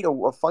Did you eat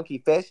a funky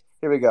fish?"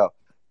 Here we go.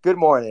 Good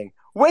morning.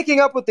 Waking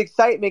up with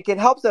excitement can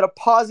help set a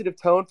positive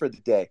tone for the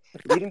day,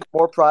 leading to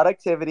more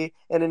productivity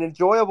and an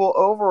enjoyable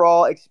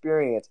overall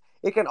experience.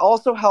 It can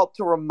also help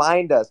to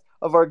remind us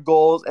of our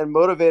goals and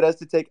motivate us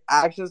to take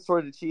actions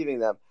towards achieving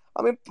them.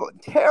 I mean,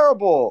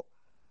 terrible,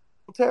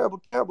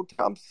 terrible, terrible.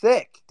 I'm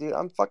sick, dude.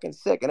 I'm fucking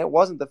sick. And it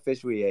wasn't the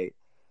fish we ate.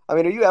 I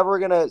mean, are you ever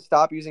going to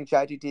stop using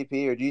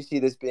ChatGPT, or do you see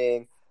this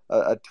being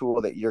a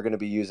tool that you're going to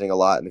be using a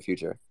lot in the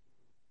future?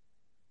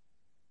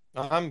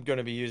 I'm going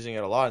to be using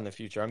it a lot in the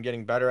future. I'm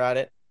getting better at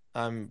it.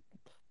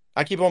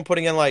 I keep on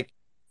putting in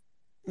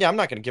yeah, I'm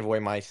not going to give away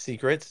my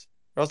secrets,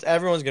 or else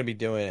everyone's going to be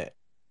doing it.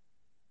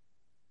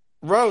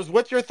 Rose,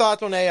 what's your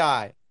thoughts on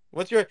AI?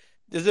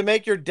 Does it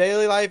make your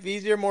daily life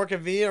easier, more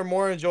convenient, or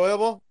more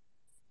enjoyable?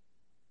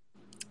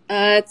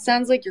 It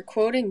sounds like you're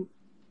quoting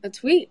a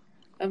tweet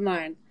of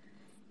mine.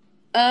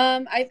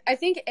 I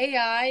think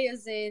AI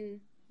is in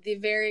the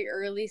very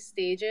early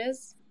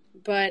stages,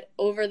 but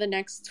over the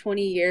next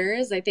 20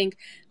 years, I think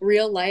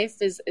real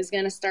life is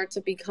going to start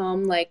to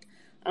become like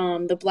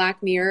the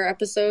Black Mirror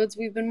episodes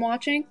we've been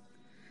watching.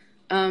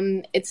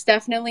 It's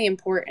definitely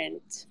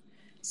important.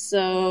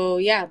 So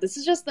yeah, this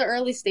is just the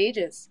early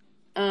stages.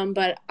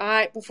 But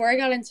before I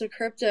got into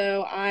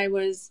crypto, I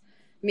was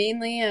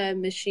mainly a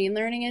machine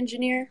learning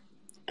engineer.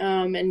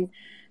 And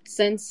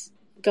since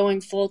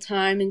going full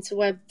time into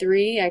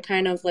Web3, I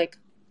kind of like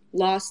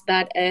lost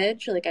that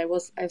edge. Like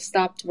I've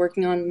stopped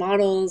working on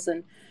models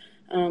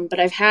but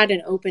I've had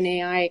an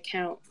OpenAI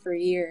account for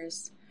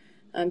years.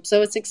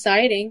 So it's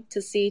exciting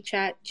to see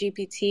Chat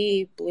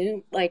GPT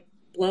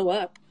blow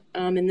up.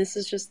 And this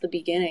is just the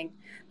beginning.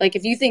 Like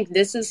if you think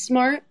this is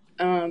smart,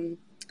 the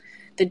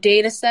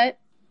data set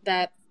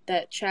that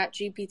Chat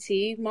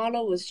GPT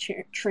model was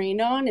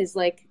trained on is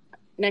like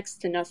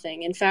next to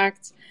nothing. In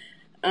fact,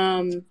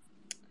 by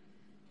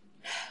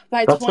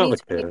That's not the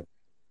 2020, case.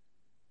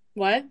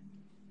 what?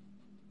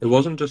 It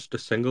wasn't just a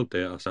single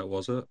data set,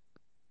 was it?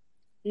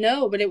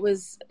 No, but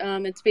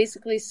it's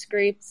basically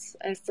scraped,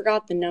 I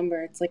forgot the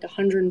number. It's like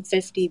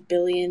 150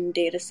 billion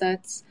data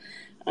sets.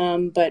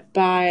 But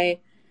by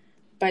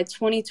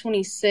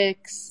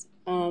 2026,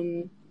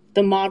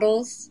 the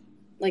models,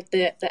 like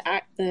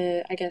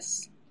I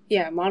guess,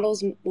 yeah,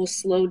 models will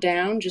slow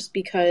down just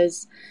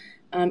because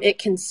it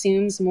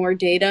consumes more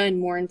data and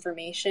more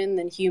information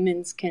than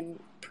humans can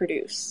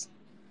produce.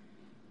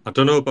 I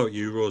don't know about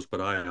you, Rose,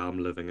 but I am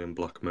living in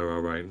Black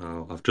Mirror right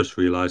now. I've just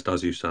realized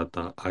as you said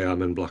that I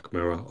am in Black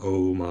Mirror.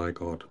 Oh my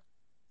God.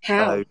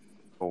 How?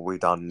 Well, we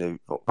don't know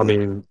what I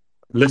mean,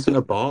 listen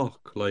to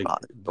Bark. Like,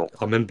 don't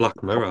I'm in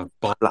Black Mirror.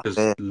 Bark black is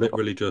man.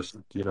 literally just,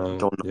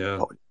 Don't know yeah.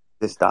 what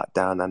this, that,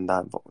 down, and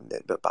that,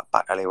 but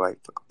back anyway.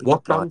 Pick What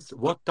up line. dance,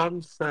 what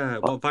dance,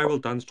 what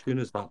viral dance tune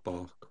is that,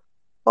 Bark?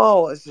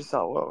 Oh, it's just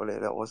like what was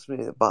it? That was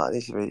me, but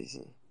this is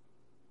easy.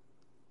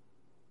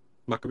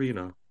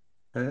 Macarena.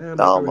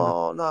 No,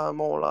 Macarena.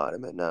 more like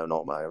no,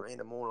 not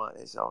Macarena, more like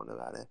this song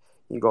about it.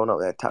 You going up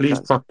there tap Please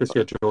dancing? practice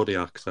your Geordie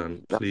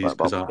accent, No, please,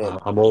 because man.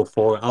 I'm all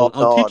for it. Oh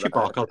I'll no, teach no, you,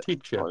 Bark. I'll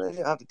teach you. you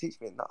don't have to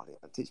teach me. No, you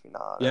don't teach me.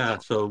 No, Yeah,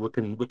 so we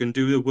can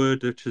do the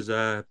word which is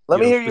Let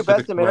me hear your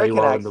specific best to where you American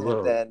are in the accent,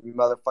 world. then. You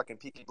motherfucking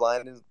Peaky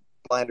Blinders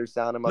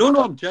sounding No, no,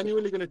 motherfucker. I'm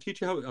genuinely Oh, gonna I'm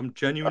teach you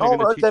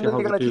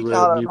genuinely how to gonna teach do you a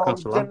how to. I'm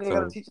Newcastle genuinely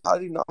gonna accent. teach you how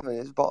to do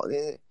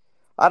nothing.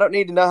 I don't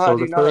need to know how to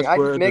So do nothing. I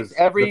just mix the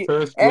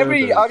first word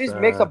I is just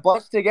mix a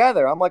bunch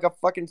together. I'm like a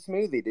fucking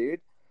smoothie, dude.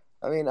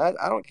 I mean, I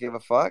don't give a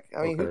fuck.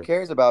 I mean, who okay.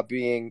 cares about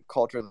being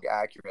culturally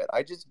accurate?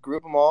 I just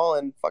group them all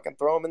and fucking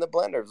throw them in the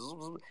blender.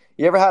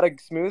 You ever had a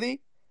smoothie?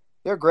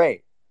 They're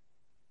great.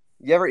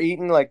 You ever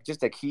eaten like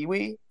just a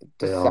kiwi?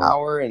 They Just are.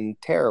 sour and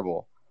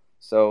terrible.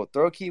 So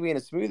throw a kiwi in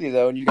a smoothie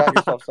though, and you got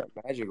yourself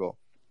something magical.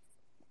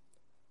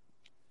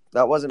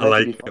 That wasn't I meant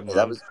to be like it,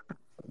 funny. man.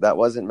 That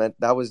wasn't meant.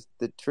 That was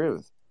the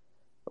truth.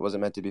 It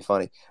wasn't meant to be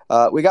funny.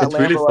 We got It's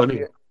really Lambo up funny.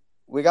 here.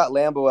 We got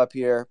Lambo up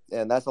here,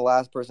 and that's the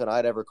last person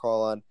I'd ever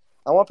call on.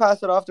 I want to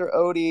pass it off to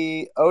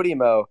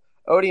Odimo.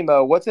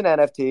 Odimo, what's an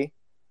NFT?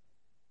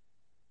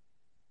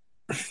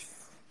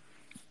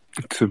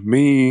 To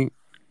me,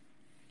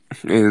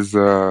 is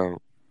a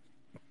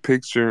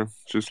picture,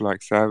 just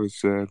like Savage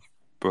said.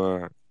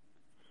 But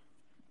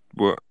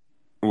what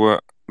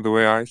what the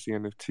way I see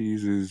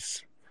NFTs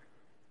is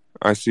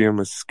I see them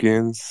as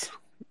skins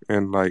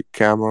and like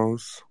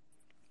camos.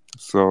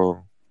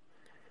 So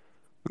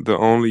the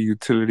only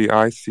utility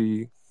I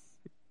see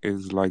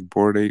is like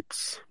Bored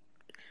Apes,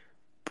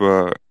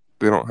 but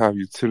they don't have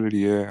utility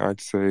yet.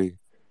 I'd say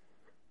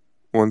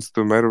once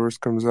the metaverse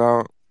comes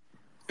out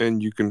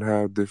and you can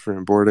have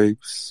different Bored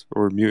Apes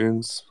or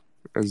mutants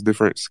as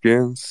different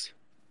skins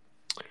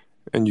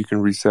and you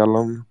can resell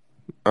them,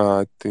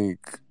 I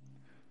think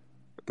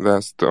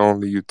that's the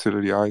only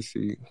utility I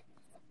see,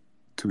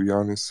 to be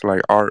honest.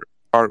 Like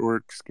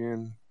artwork,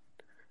 skin,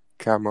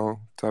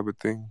 camo type of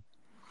thing.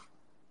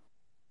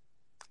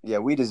 Yeah,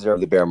 we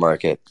deserve the bear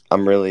market.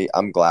 I'm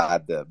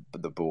glad the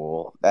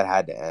bull that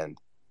had to end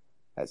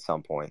at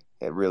some point.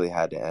 It really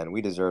had to end.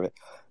 We deserve it.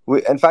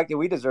 In fact,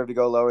 we deserve to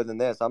go lower than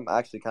this. I'm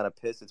actually kind of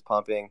pissed. It's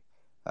pumping.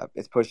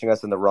 It's pushing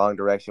us in the wrong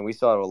direction. We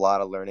still have a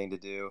lot of learning to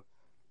do.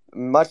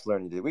 Much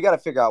learning to do. We got to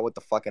figure out what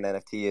the fucking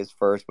NFT is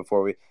first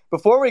before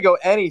we go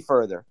any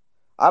further.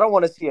 I don't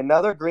want to see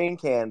another green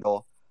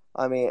candle.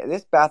 I mean,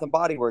 this Bath and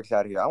Body Works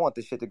out here. I want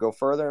this shit to go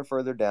further and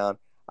further down.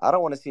 I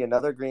don't want to see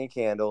another green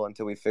candle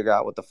until we figure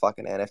out what the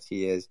fucking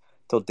NFT is.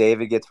 Till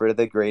David gets rid of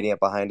the gradient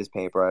behind his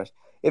paintbrush.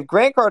 If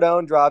Grant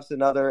Cardone drops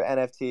another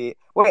NFT,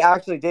 wait,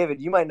 actually,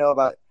 David, you might know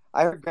about.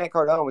 I heard Grant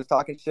Cardone was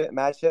talking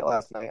mad shit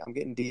last night. I'm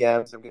getting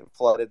DMs. I'm getting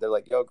flooded. They're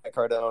like, "Yo, Grant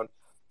Cardone,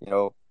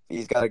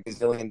 he's got $1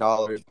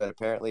 gazillion, but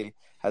apparently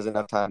has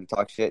enough time to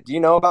talk shit." Do you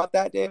know about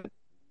that, David?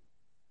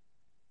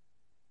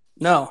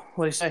 No.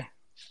 What do you say?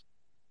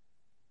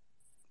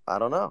 I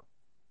don't know.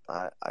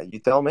 You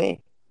tell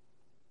me.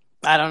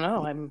 I don't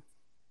know.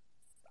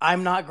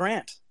 I'm not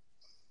Grant.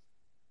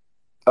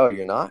 Oh,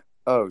 you're not?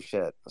 Oh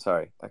shit.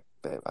 Sorry.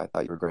 I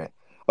thought you were Grant.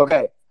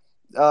 Okay.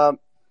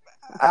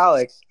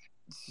 Alex,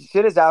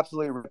 shit is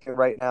absolutely ripping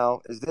right now.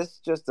 Is this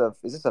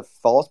a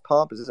false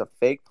pump? Is this a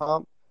fake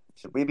pump?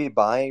 Should we be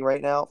buying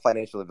right now?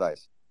 Financial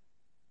advice.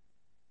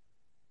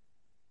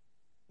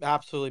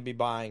 Absolutely be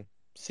buying.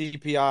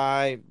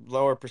 CPI,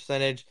 lower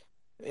percentage.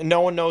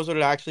 No one knows what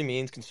it actually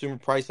means. Consumer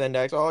price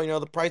index. Oh,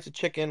 the price of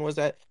chicken was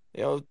at,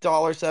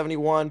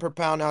 $1.71 per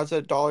pound. Now it's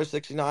at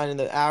 $1.69 in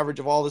the average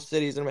of all the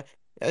cities. And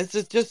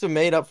it's just a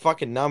made up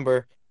fucking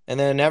number. And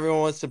then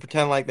everyone wants to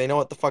pretend like they know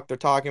what the fuck they're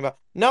talking about.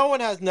 No one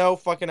has no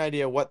fucking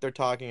idea what they're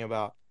talking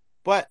about.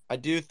 But I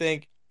do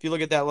think if you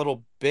look at that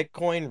little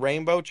Bitcoin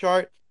rainbow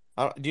chart,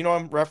 do you know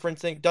what I'm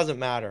referencing? Doesn't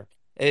matter.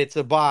 It's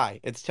a buy.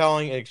 It's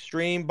telling an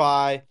extreme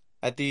buy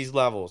at these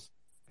levels.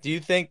 Do you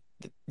think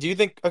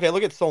okay,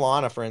 look at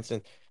Solana for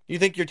instance. Do you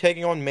think you're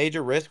taking on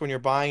major risk when you're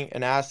buying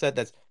an asset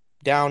that's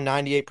down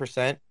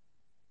 98%?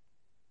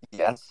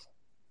 Yes.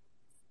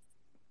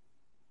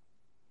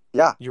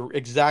 Yeah. You're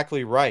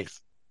exactly right.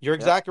 You're Yeah.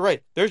 exactly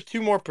right. There's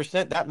 2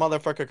 more% that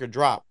motherfucker could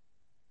drop.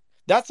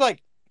 That's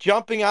like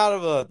jumping out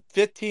of a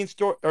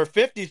 15-story or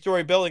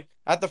 50-story building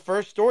at the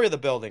first story of the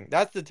building.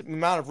 That's the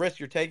amount of risk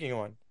you're taking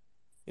on.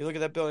 You look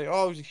at that building.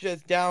 Oh shit,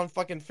 it's down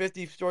fucking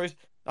 50 stories.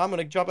 I'm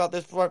gonna jump out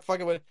this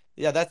fucking way.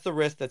 Yeah, that's the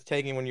risk that's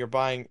taking when you're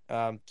buying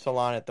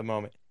Solana at the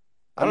moment.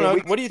 I I don't mean,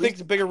 know. we What do you we think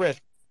is a bigger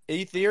risk,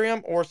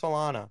 Ethereum or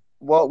Solana?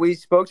 well, we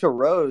spoke to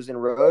Rose,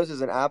 and Rose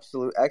is an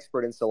absolute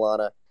expert in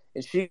Solana,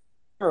 and she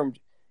confirmed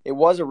it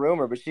was a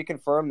rumor, but she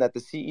confirmed that the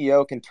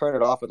CEO can turn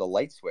it off with a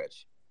light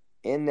switch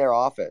in their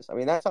office. I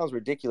mean, that sounds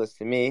ridiculous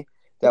to me.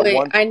 That Wait,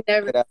 one person I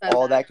never could have said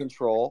all that. that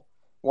control.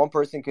 One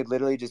person could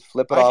literally just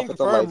flip it I off can with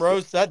a light confirm switch.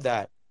 Rose said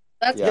that.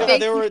 That's Yeah. Yeah, fake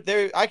they news. were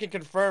there. I can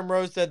confirm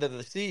Rose said that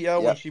the CEO,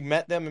 when Yep. she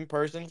met them in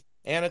person,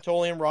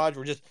 Anatoly and Raj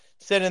were just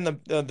sitting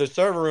in the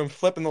server room,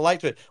 flipping the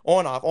light switch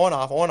on off, on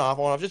off, on off,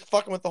 on off, just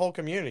fucking with the whole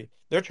community.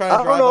 They're trying to I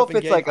don't drive know up if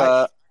it's engagement.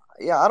 like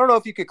I don't know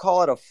if you could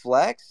call it a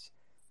flex,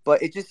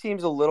 but it just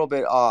seems a little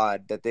bit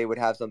odd that they would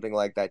have something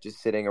like that just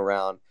sitting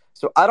around.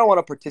 So I don't want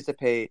to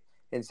participate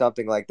in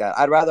something like that.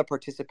 I'd rather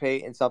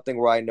participate in something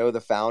where I know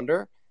the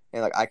founder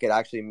and like I could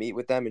actually meet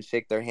with them and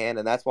shake their hand.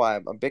 And that's why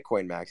I'm a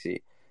Bitcoin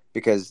maxi,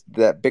 because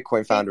the Bitcoin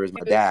Fake founder is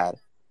my news. dad.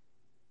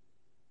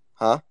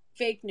 Huh?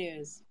 Fake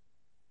news.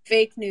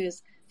 Fake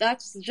news.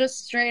 That's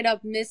just straight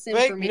up Fake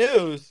misinformation.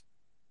 news.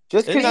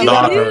 Just Isn't because that you Fake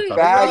No, have I a heard news. that. isn't that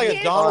bag, like You a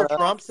can't Donald Solana,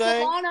 Trump trust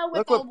saying? Solana with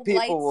look a what people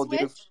light will do.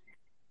 switch.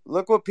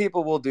 Look what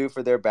people will do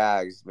for their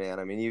bags, man.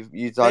 I mean,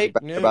 you talk Fake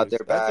about news.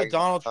 their That's a bags.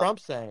 Donald Trump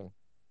saying.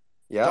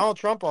 Yep. Donald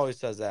Trump always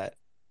says that.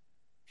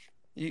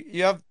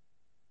 You have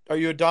Are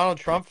you a Donald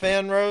Trump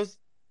fan, Rose?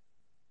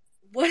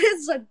 What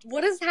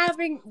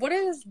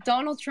does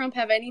Donald Trump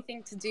have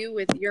anything to do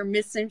with your Yes, I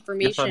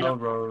misinformation? know,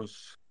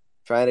 Rose.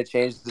 Trying to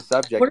change the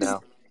subject What is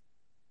now.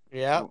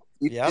 Yeah.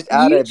 You Yep. just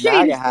add you a MAGA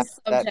change the hat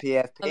to that subject,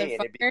 PFP and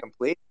it'd be motherfucker?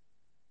 complete.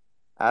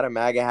 Add a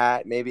MAGA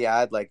hat, maybe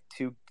add like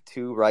two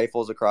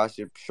rifles across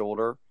your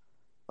shoulder.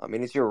 I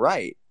mean, it's your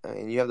right. I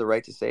mean, you have the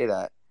right to say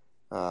that,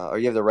 or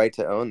you have the right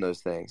to own those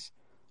things.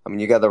 I mean,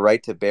 you got the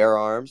right to bear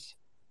arms,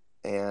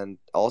 and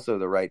also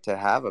the right to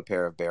have a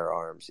pair of bear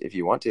arms if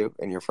you want to,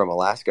 and you're from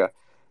Alaska.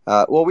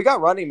 Well, we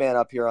got Running Man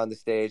up here on the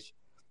stage.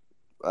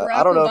 I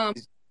Barack don't know if Obama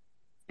he's...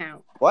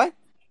 account. What?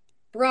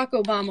 Barack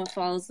Obama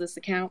follows this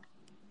account.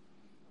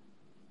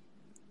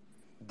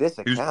 This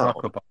Who's account?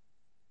 Barack Obama?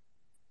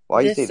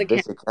 Why you say This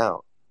this account.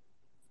 account?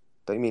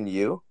 Don't you mean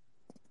you?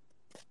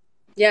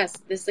 Yes,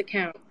 this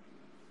account.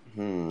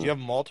 Do you have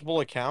multiple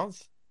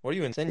accounts? What are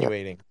you Yeah.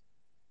 insinuating?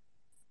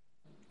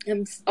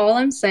 And all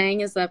I'm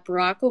saying is that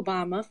Barack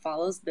Obama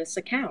follows this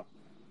account.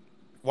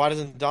 Why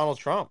doesn't Donald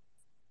Trump?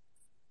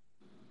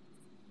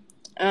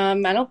 I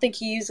don't think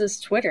he uses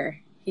Twitter.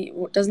 He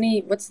doesn't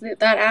he. What's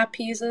that app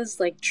he uses?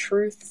 Like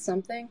Truth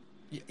something.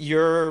 I thought you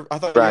were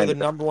the Grindr.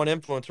 number one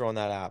influencer on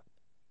that app.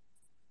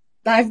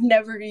 I've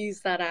never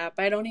used that app.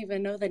 I don't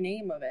even know the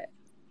name of it.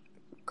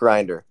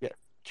 Grindr. Yeah.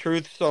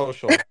 Truth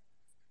Social. I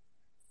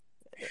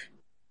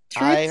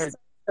Truth heard.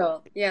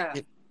 Social. Yeah.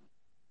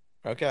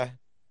 Okay.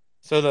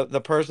 So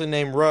the person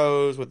named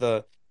Rose with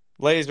the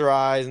laser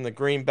eyes and the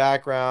green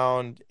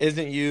background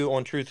isn't you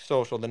on Truth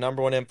Social. The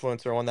number one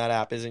influencer on that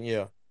app isn't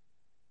you.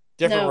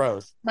 Different No,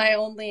 Rose. my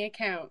only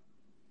account.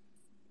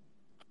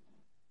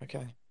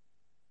 Okay.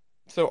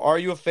 So are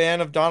you a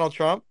fan of Donald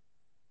Trump?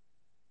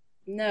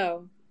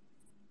 No.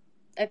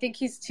 I think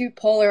he's too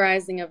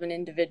polarizing of an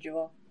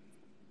individual.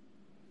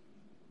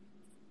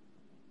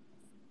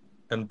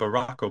 And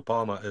Barack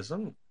Obama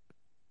isn't.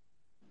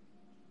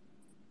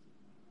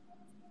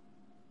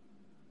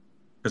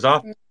 Because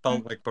I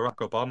felt like Barack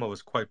Obama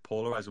was quite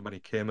polarizing when he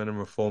came in and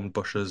reformed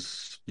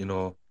Bush's,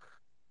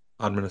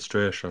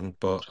 administration.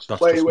 But that's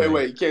Wait, just wait, me.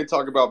 wait! You can't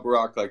talk about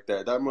Barack like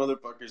that. That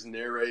motherfucker's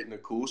narrating a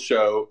cool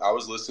show. I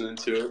was listening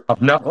to it.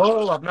 I've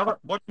never.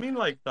 What do you mean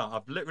like that?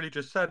 I've literally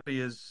just said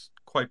he is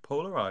quite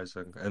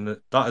polarizing, and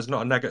that is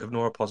not a negative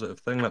nor a positive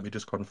thing. Let me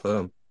just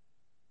confirm.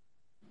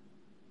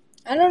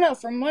 I don't know.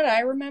 From what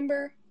I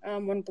remember,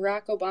 when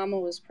Barack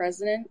Obama was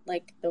president,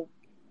 like the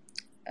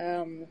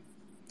Didn't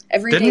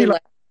everyday he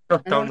life.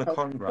 shut I down don't the know.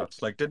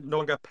 Congress? Like, didn't no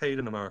one get paid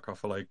in America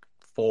for like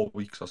 4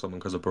 weeks or something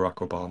because of Barack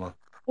Obama?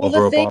 Well,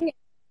 Over the Obama. thing,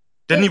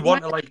 Didn't he my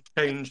want to like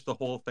change the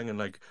whole thing and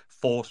like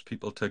force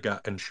people to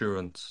get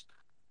insurance?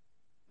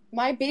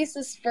 my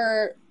basis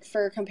for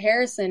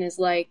comparison is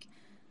like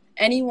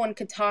anyone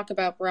could talk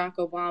about Barack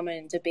Obama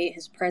and debate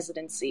his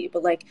presidency,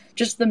 but like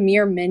just the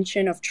mere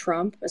mention of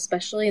Trump,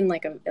 especially in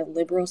like a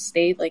liberal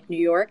state like New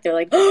York, they're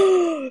like,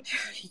 oh,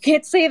 you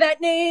can't say that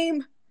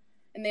name,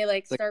 and they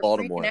like It's like start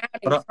freaking Baltimore. out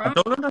and But I crying.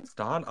 don't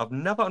understand. I've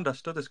never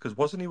understood this because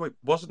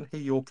wasn't he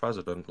your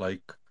president?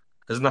 Like,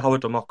 isn't that how a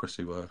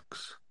democracy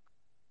works?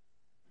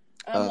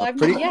 Well, I've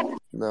Pretty yeah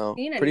no.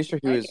 seen Pretty anything sure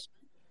he like it. was.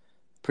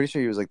 Pretty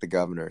sure he was like the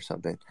governor or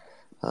something.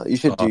 You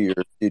should do Uh, your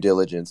due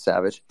diligence,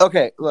 Savage.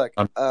 Okay, look.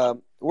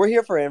 I'm- We're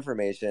here for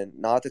information,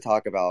 not to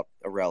talk about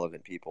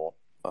irrelevant people.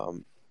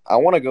 I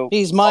want to go.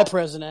 He's my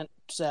president,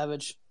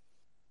 Savage.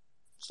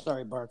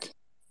 Sorry, Bark.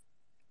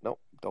 Nope,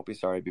 don't be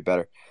sorry. Be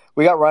better.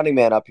 We got Running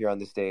Man up here on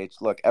the stage.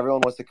 Look,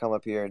 everyone wants to come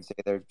up here and say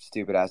their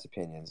stupid ass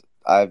opinions.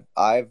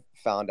 I've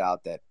found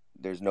out that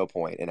there's no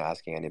point in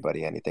asking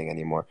anybody anything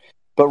anymore.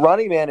 But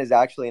Running Man is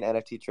actually an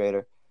NFT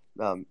trader.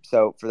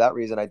 So for that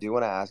reason, I do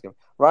want to ask him,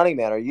 Running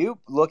Man, are you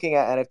looking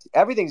at NFT?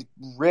 Everything's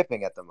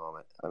ripping at the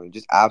moment. I mean,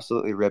 just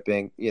absolutely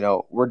ripping.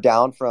 We're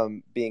down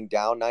from being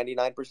down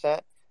 99%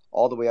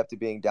 all the way up to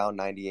being down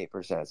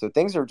 98%. So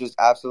things are just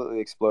absolutely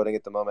exploding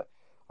at the moment.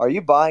 Are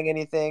you buying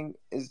anything?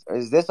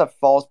 Is this a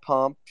false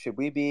pump? Should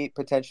we be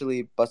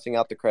potentially busting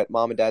out the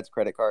mom and dad's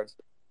credit cards?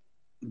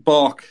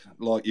 Bark,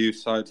 like you've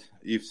said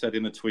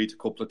in a tweet a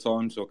couple of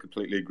times, so I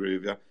completely agree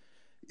with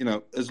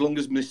you. As long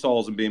as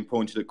missiles are being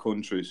pointed at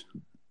countries,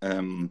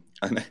 and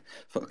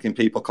fucking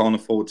people can't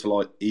afford to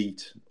like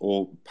eat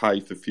or pay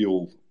for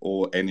fuel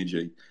or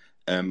energy,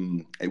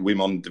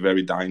 we're on the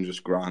very dangerous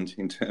ground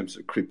in terms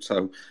of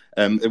crypto.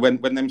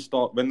 When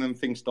them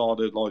things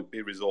started like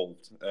be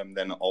resolved,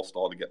 then I'll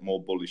start to get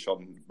more bullish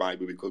on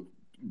maybe we could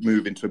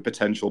move into a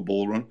potential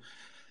bull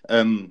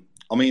run.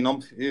 I mean, I'm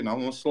I'm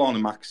a Solana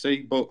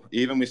maxi, but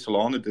even with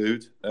Solana,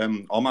 dude,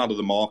 I'm out of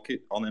the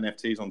market on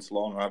NFTs on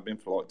Solana. I've been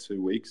for like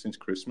 2 weeks since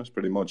Christmas,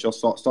 pretty much. I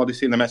started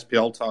seeing them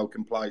SPL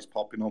token plays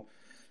popping up,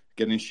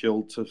 getting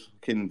shilled to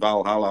fucking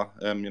Valhalla.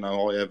 I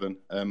Evan.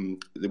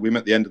 We're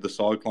at the end of the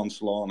cycle on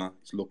Solana.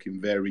 It's looking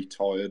very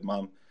tired,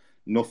 man.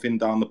 Nothing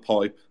down the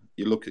pipe.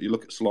 You look at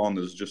Solana.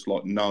 There's just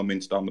like no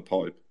mints down the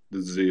pipe.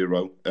 There's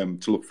zero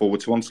to look forward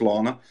to on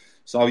Solana.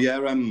 So yeah,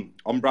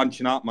 I'm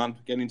branching out, man.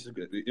 Getting into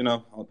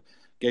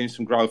getting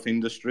some growth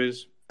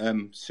industries.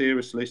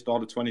 Seriously,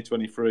 started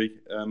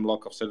 2023. Like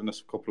I've said in a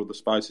couple of the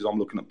spaces, I'm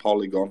looking at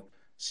Polygon.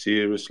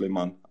 Seriously,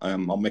 man.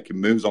 I'm making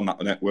moves on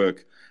that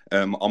network.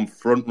 I'm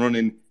front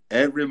running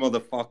every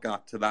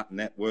motherfucker to that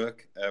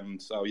network.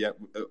 So yeah,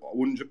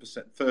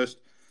 100%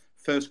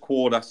 first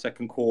quarter,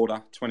 second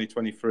quarter,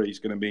 2023 is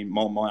going to be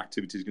my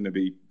activity is going to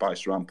be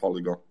based around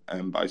Polygon.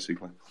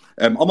 Basically,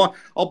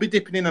 I'll be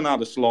dipping in and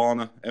out of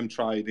Solana,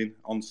 trading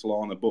on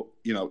Solana, but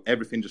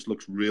everything just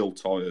looks real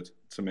tired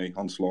to me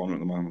on Solana at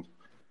the moment.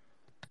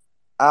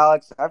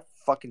 Alex, I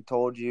fucking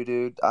told you,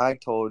 dude. I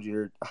told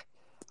you.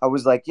 I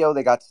was like, yo,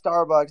 they got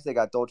Starbucks, they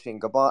got Dolce &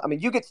 Gabbana. I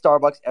mean, you get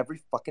Starbucks every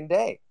fucking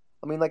day.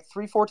 I mean, like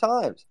 3-4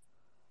 times.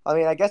 I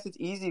mean, I guess it's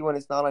easy when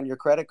it's not on your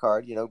credit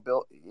card.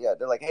 Bill. Yeah,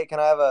 they're like, hey, can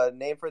I have a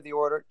name for the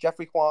order?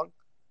 Jeffrey Huang.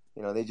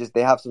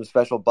 They have some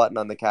special button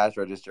on the cash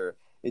register.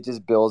 It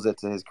just bills it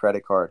to his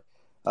credit card.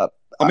 I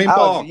mean, Alex,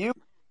 Bob, you?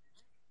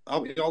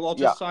 I'll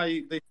just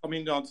say this. I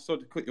mean, I'll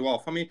sort of cut you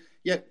off. I mean,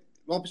 yeah,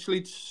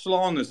 obviously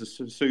Solana's a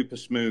super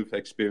smooth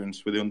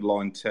experience with the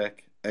underlying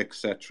tech,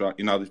 etc.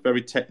 It's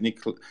very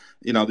technical.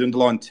 The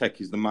underlying tech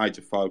is the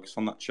major focus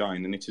on that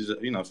chain, and it is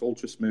it's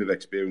ultra smooth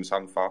experience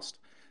and fast.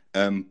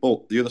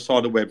 But the other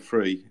side of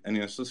Web3,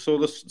 and so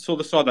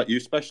the side that you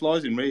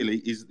specialise in really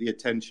is the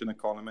attention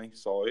economy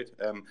side.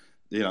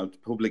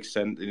 Public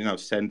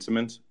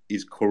sentiment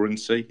is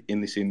currency in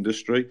this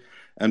industry,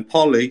 and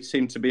Poly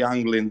seem to be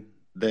angling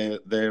their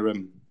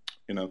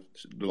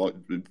like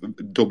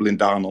doubling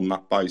down on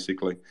that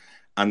basically,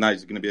 and that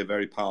is going to be a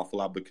very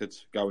powerful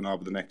advocate going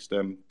over the next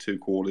 2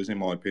 quarters, in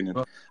my opinion.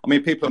 Well, I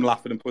mean, people are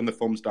laughing and putting their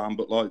thumbs down,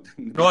 but like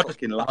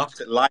fucking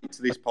late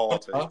to this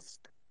party.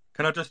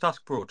 Can I just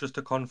ask, bro, just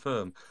to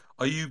confirm,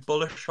 are you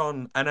bullish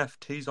on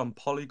NFTs on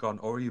Polygon,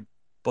 or are you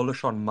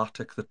bullish on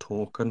Matic, the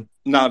token?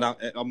 No,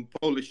 I'm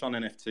bullish on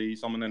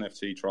NFTs. I'm an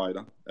NFT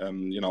trader.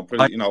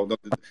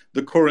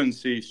 The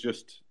currency is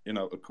just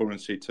a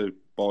currency to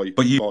buy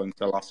and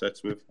sell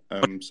assets with.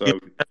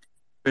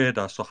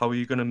 Trader, so how are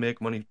you going to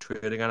make money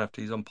trading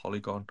NFTs on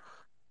Polygon?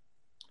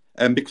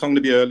 Because I'm going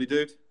to be early,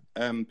 dude.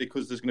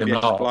 Because there's going to be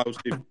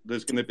explosive.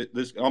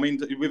 I mean,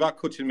 without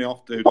cutting me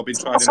off, dude, I've been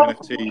trading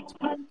NFTs.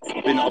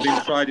 I've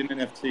been trading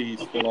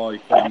NFTs for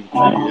like 2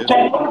 years.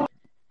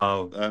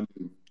 Oh.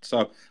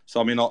 So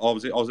I mean, I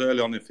was early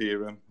on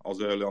Ethereum. I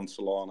was early on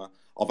Solana.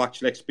 I've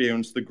actually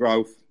experienced the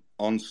growth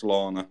on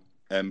Solana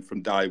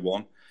from day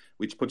one,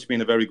 which puts me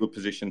in a very good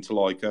position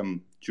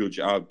to judge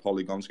how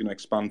Polygon's going to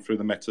expand through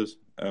the metas.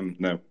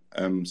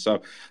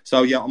 So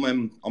yeah,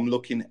 I'm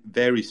looking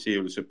very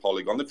serious at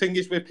Polygon. The thing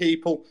is with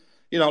people,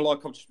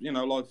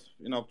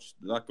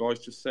 that guy's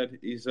just said,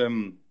 is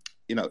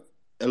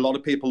a lot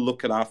of people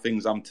look at how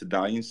things are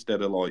today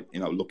instead of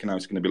looking how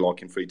it's going to be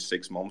like in 3 to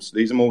 6 months.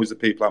 These are always the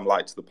people I'm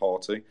late to the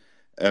party.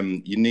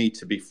 You need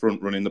to be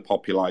front running the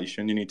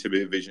population. You need to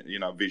be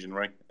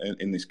visionary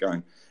in this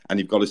game, and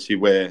you've got to see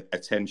where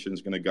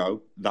attention's going to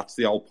go. That's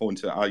the whole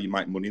point of how you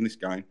make money in this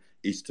game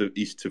is to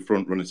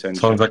front run attention.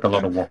 Sounds like a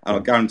lot of work. And I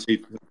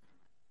guarantee.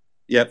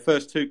 Yeah,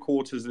 first 2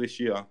 quarters of this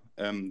year,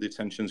 the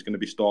attention is going to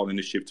be starting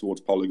to shift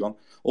towards Polygon.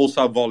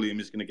 Also, volume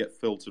is going to get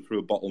filtered through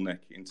a bottleneck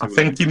into. I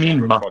think you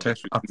mean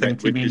Matic.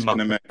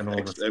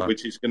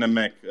 Which is going to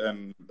make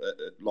I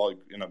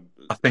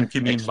think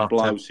you mean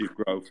explosive Matic.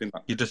 Growth in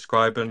that. You're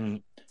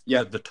describing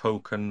the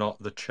token, not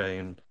the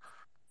chain. I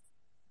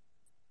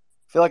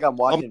feel like I'm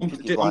watching.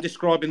 I'm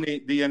describing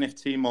the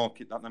NFT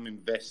market that I'm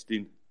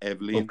investing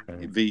heavily in.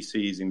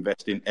 VCs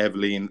investing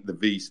heavily in the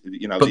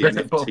NFTs. But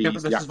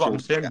this is what I'm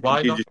saying.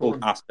 Why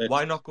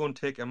not go and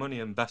take your money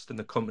and invest in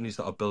the companies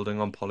that are building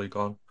on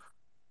Polygon?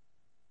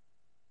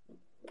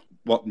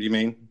 What do you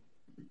mean?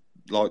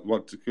 Like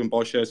what? To go and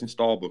buy shares in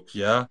Starbucks?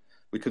 Yeah,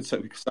 we could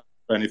say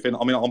anything.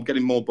 I mean, I'm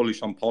getting more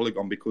bullish on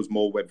Polygon because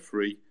more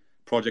Web3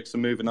 projects are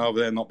moving over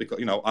there. Not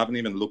because I haven't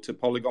even looked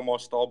at Polygon while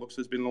Starbucks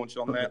has been launched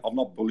on there. I'm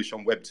not bullish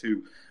on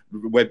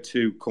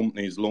Web2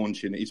 companies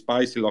launching. It's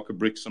basically like a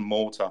bricks and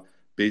mortar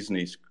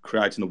business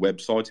creating a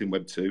website in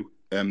Web2.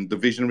 The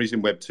visionaries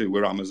in Web2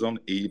 were Amazon,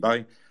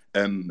 eBay,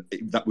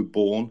 that were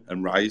born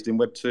and raised in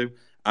Web2,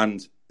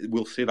 and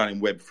we'll see that in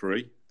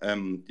Web3.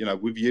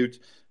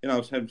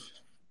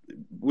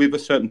 With a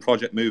certain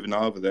project moving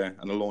over there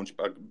and a launch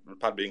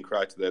pad being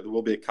created there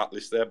will be a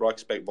catalyst there, but I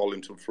expect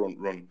volume to front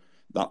run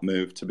that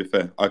move. To be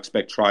fair, I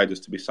expect traders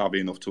to be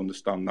savvy enough to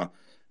understand that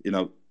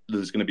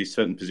there's going to be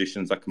certain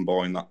positions that can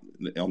buy on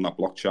that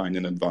blockchain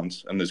in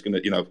advance, and there's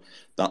going to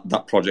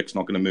that project's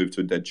not going to move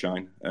to a dead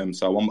chain.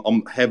 So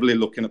I'm heavily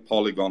looking at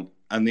Polygon,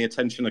 and the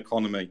attention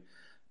economy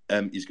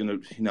is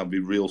going to be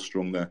real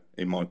strong there,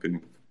 in my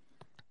opinion.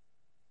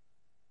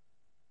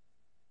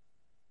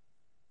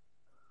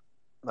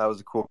 That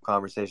was a cool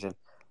conversation.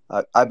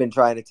 I've been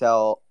trying to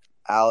tell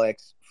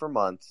Alex for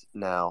months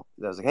now.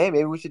 I was like, hey,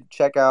 maybe we should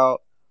check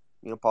out,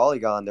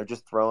 Polygon. They're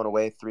just throwing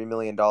away $3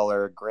 million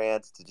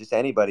grants to just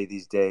anybody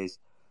these days.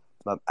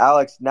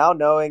 Alex, now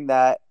knowing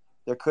that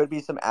there could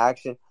be some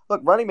action.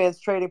 Look, Running Man's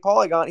trading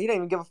Polygon. He didn't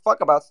even give a fuck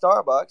about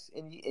Starbucks,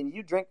 and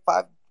you drink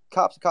 5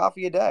 cups of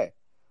coffee a day.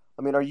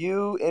 I mean, are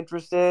you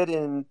interested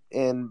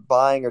in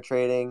buying or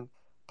trading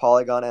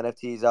Polygon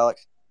NFTs,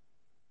 Alex?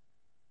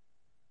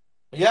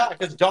 Yeah,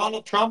 because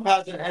Donald Trump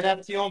has an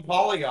NFT on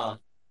Polygon.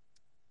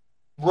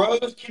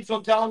 Rose keeps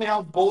on telling me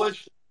how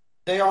bullish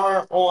they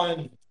are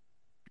on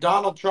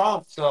Donald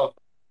Trump, so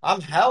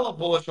I'm hella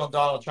bullish on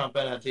Donald Trump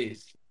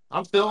NFTs.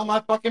 I'm filling my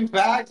fucking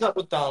bags up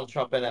with Donald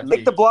Trump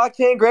Make the NFTs.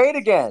 blockchain great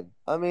again.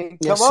 I mean, come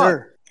Yes, on.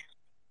 sir.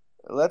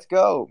 Let's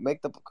go.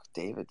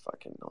 David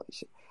fucking holy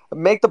shit.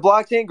 Make the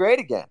blockchain great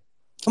again.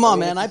 Come on,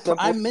 mean, man. it's as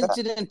simple I as that.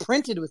 minted and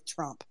printed with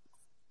Trump.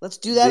 Let's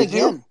do that Did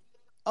you? again.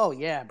 Oh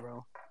yeah,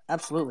 bro.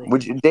 Absolutely.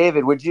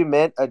 David, would you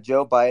mint a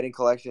Joe Biden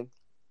collection?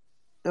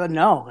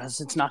 No,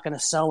 it's not going to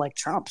sell like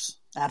Trump's.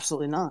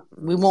 Absolutely not.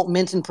 We won't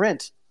mint and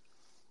print.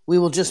 We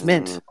will just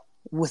mint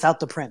without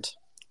the print.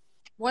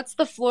 What's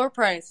the floor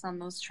price on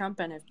those Trump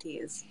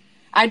NFTs?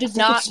 I did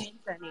not mint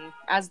any,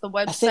 as the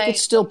website. I think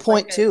it's still looks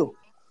like 0.2.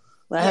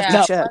 I have Yeah, to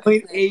No, check.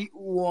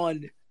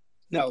 0.81.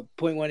 No,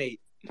 0.18.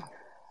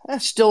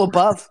 That's still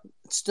above.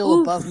 It's still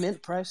Oof. above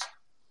mint price.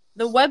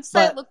 The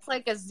website But- looks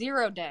like a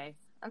 0 day.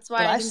 That's why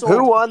But I I didn't. sold-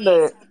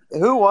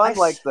 Who won I-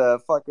 like the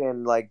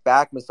fucking like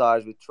back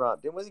massage with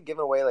Trump? Wasn't he giving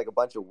away like a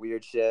bunch of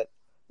weird shit?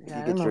 Yeah, You I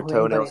don't get know your who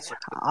toenails.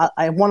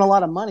 I won a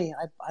lot of money.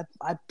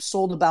 I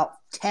sold about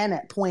 10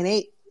 at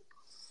 0.8,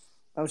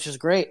 which is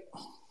great.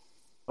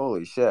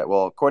 Holy shit!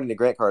 Well, according to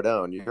Grant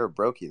Cardone, you're a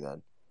brokey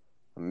then.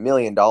 $1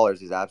 million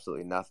is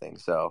absolutely nothing.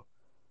 So,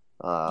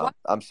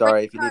 I'm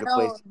sorry if you need a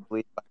place to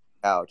sleep on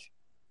the couch.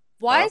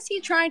 Why Huh? is he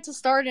trying to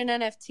start an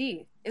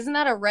NFT? Isn't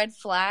that a red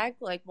flag?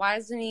 Like, why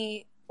isn't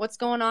he? What's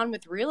going on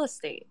with real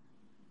estate?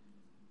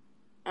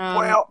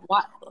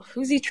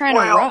 Who's he trying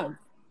to rub?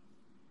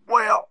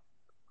 Well,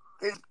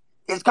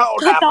 it's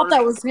called I thought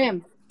that was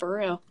him. For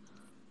real.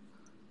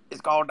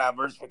 It's called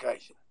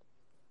diversification.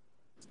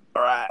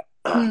 All right.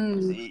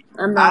 See,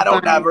 I'm not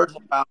buying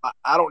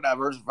I don't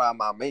diversify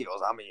my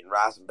meals. I'm eating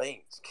rice and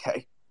beans.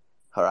 Okay.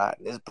 All right.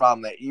 This is a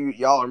problem that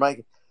y'all are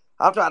making.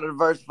 I'm trying to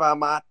diversify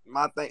my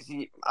things.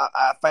 See,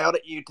 I failed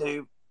at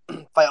YouTube,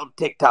 failed at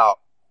TikTok.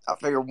 I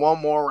figured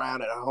one more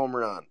round at a home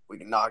run, we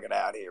can knock it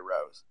out here,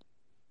 Rose.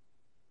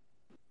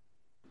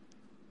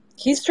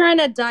 He's trying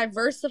to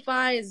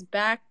diversify his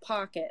back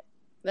pocket.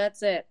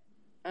 That's it.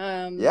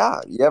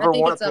 Yeah. You ever I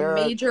think want it's a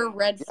major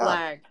red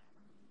flag.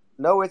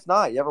 No, it's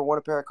not. You ever want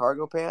a pair of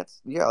cargo pants?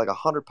 You got like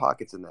 100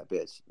 pockets in that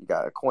bitch. You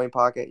got a coin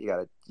pocket. You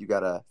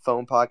got a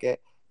phone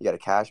pocket. You got a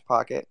cash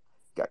pocket.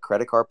 You got a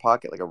credit card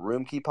pocket, like a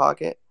room key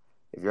pocket.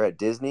 If you're at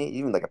Disney,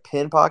 even like a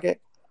pin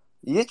pocket.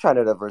 He's trying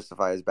to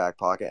diversify his back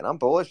pocket, and I'm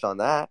bullish on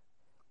that.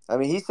 I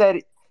mean, he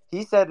said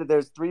that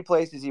there's 3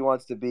 places he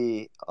wants to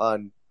be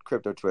on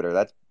crypto Twitter.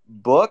 That's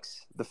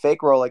Books, the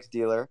fake Rolex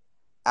dealer,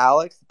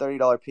 Alex, the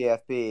 $30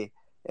 PFP,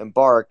 and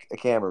Bark, a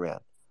cameraman.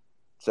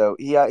 So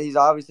he's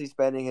obviously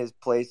spending his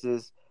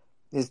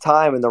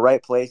time in the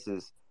right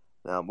places,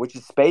 which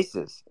is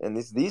spaces, and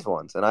these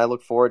ones. And I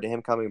look forward to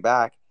him coming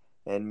back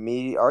and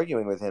me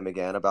arguing with him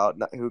again about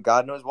who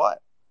God knows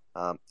what.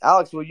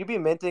 Alex, will you be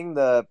minting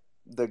the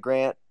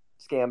Grant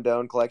Scam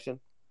Doan collection?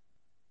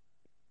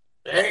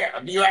 Yeah,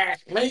 if you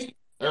ask me,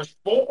 there's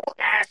 4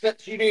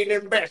 assets you need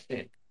to invest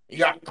in. You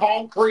got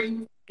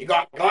concrete, you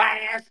got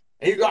glass,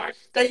 and you got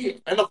steel.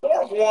 And the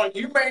 4th one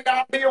you may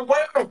not be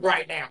aware of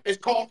right now. It's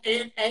called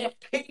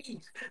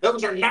NFTs.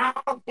 Those are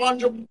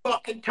non-fungible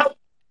fucking tokens.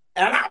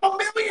 And I'm a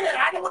millionaire.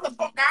 I know what the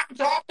fuck I'm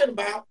talking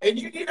about. And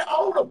you need to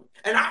own them.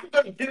 And I'm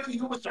going to do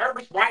you a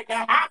service right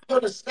now. I'm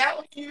going to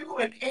sell you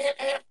an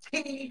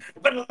NFT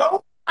for the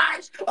low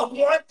price of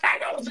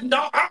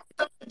 $1,000. I'm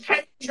going to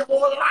change your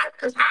life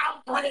because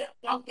I'm playing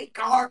fucking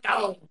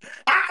Cardone.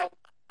 I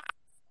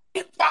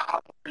want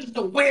followers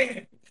to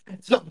win.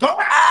 So go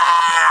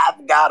out.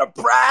 I've got a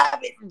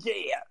private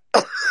jet.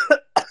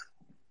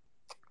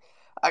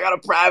 I got a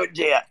private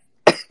jet.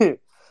 And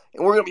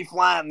we're going to be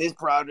flying this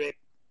project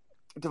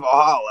to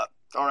Valhalla.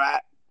 All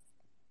right.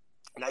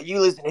 Now you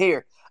listen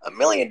here. $1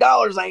 million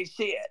ain't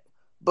shit.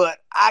 But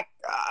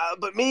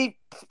me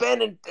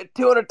spending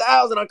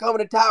 200,000 on coming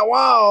to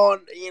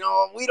Taiwan,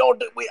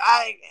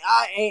 I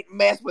ain't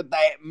mess with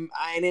that.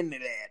 I ain't into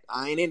that.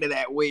 I ain't into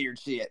that weird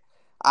shit.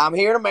 I'm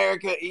here in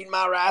America eating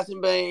my rice and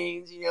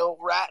beans,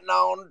 writing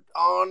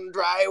on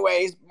dry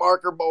erase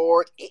marker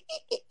board,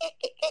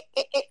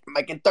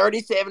 making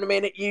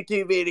 37-minute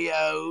YouTube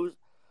videos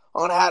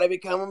on how to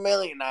become a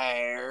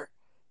millionaire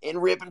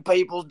and ripping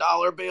people's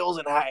dollar bills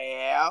in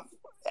half.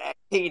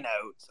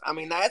 Keynotes. I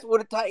mean, that's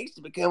what it takes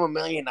to become a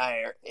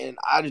millionaire, and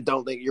I just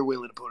don't think you're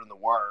willing to put in the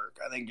work.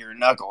 I think you're a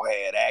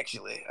knucklehead,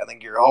 actually. I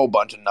think you're a whole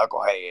bunch of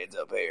knuckleheads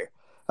up here.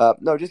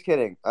 No, just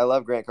kidding. I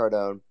love Grant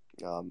Cardone.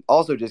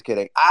 Also, just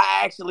kidding.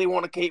 I actually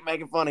want to keep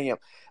making fun of him.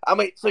 I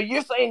mean, so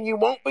you're saying you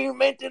won't be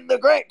minting the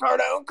Grant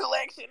Cardone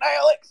collection,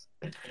 Alex?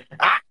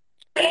 I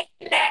mint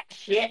that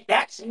shit.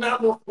 That's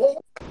number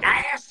 4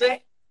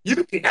 asset.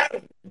 You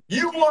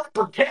want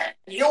to protect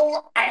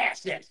your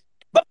assets.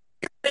 But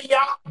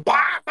y'all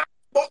buy my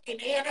fucking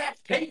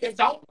NFT. It's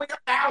only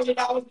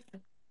 $1,000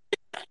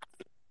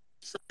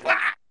 supply.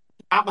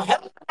 I'm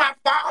helping my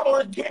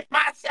followers get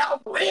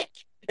myself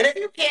rich. And if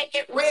you can't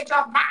get rich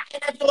off my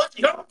NFT, let's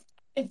go.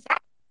 Go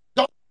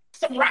buy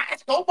some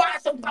rice. Go buy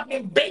some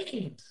fucking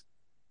beans.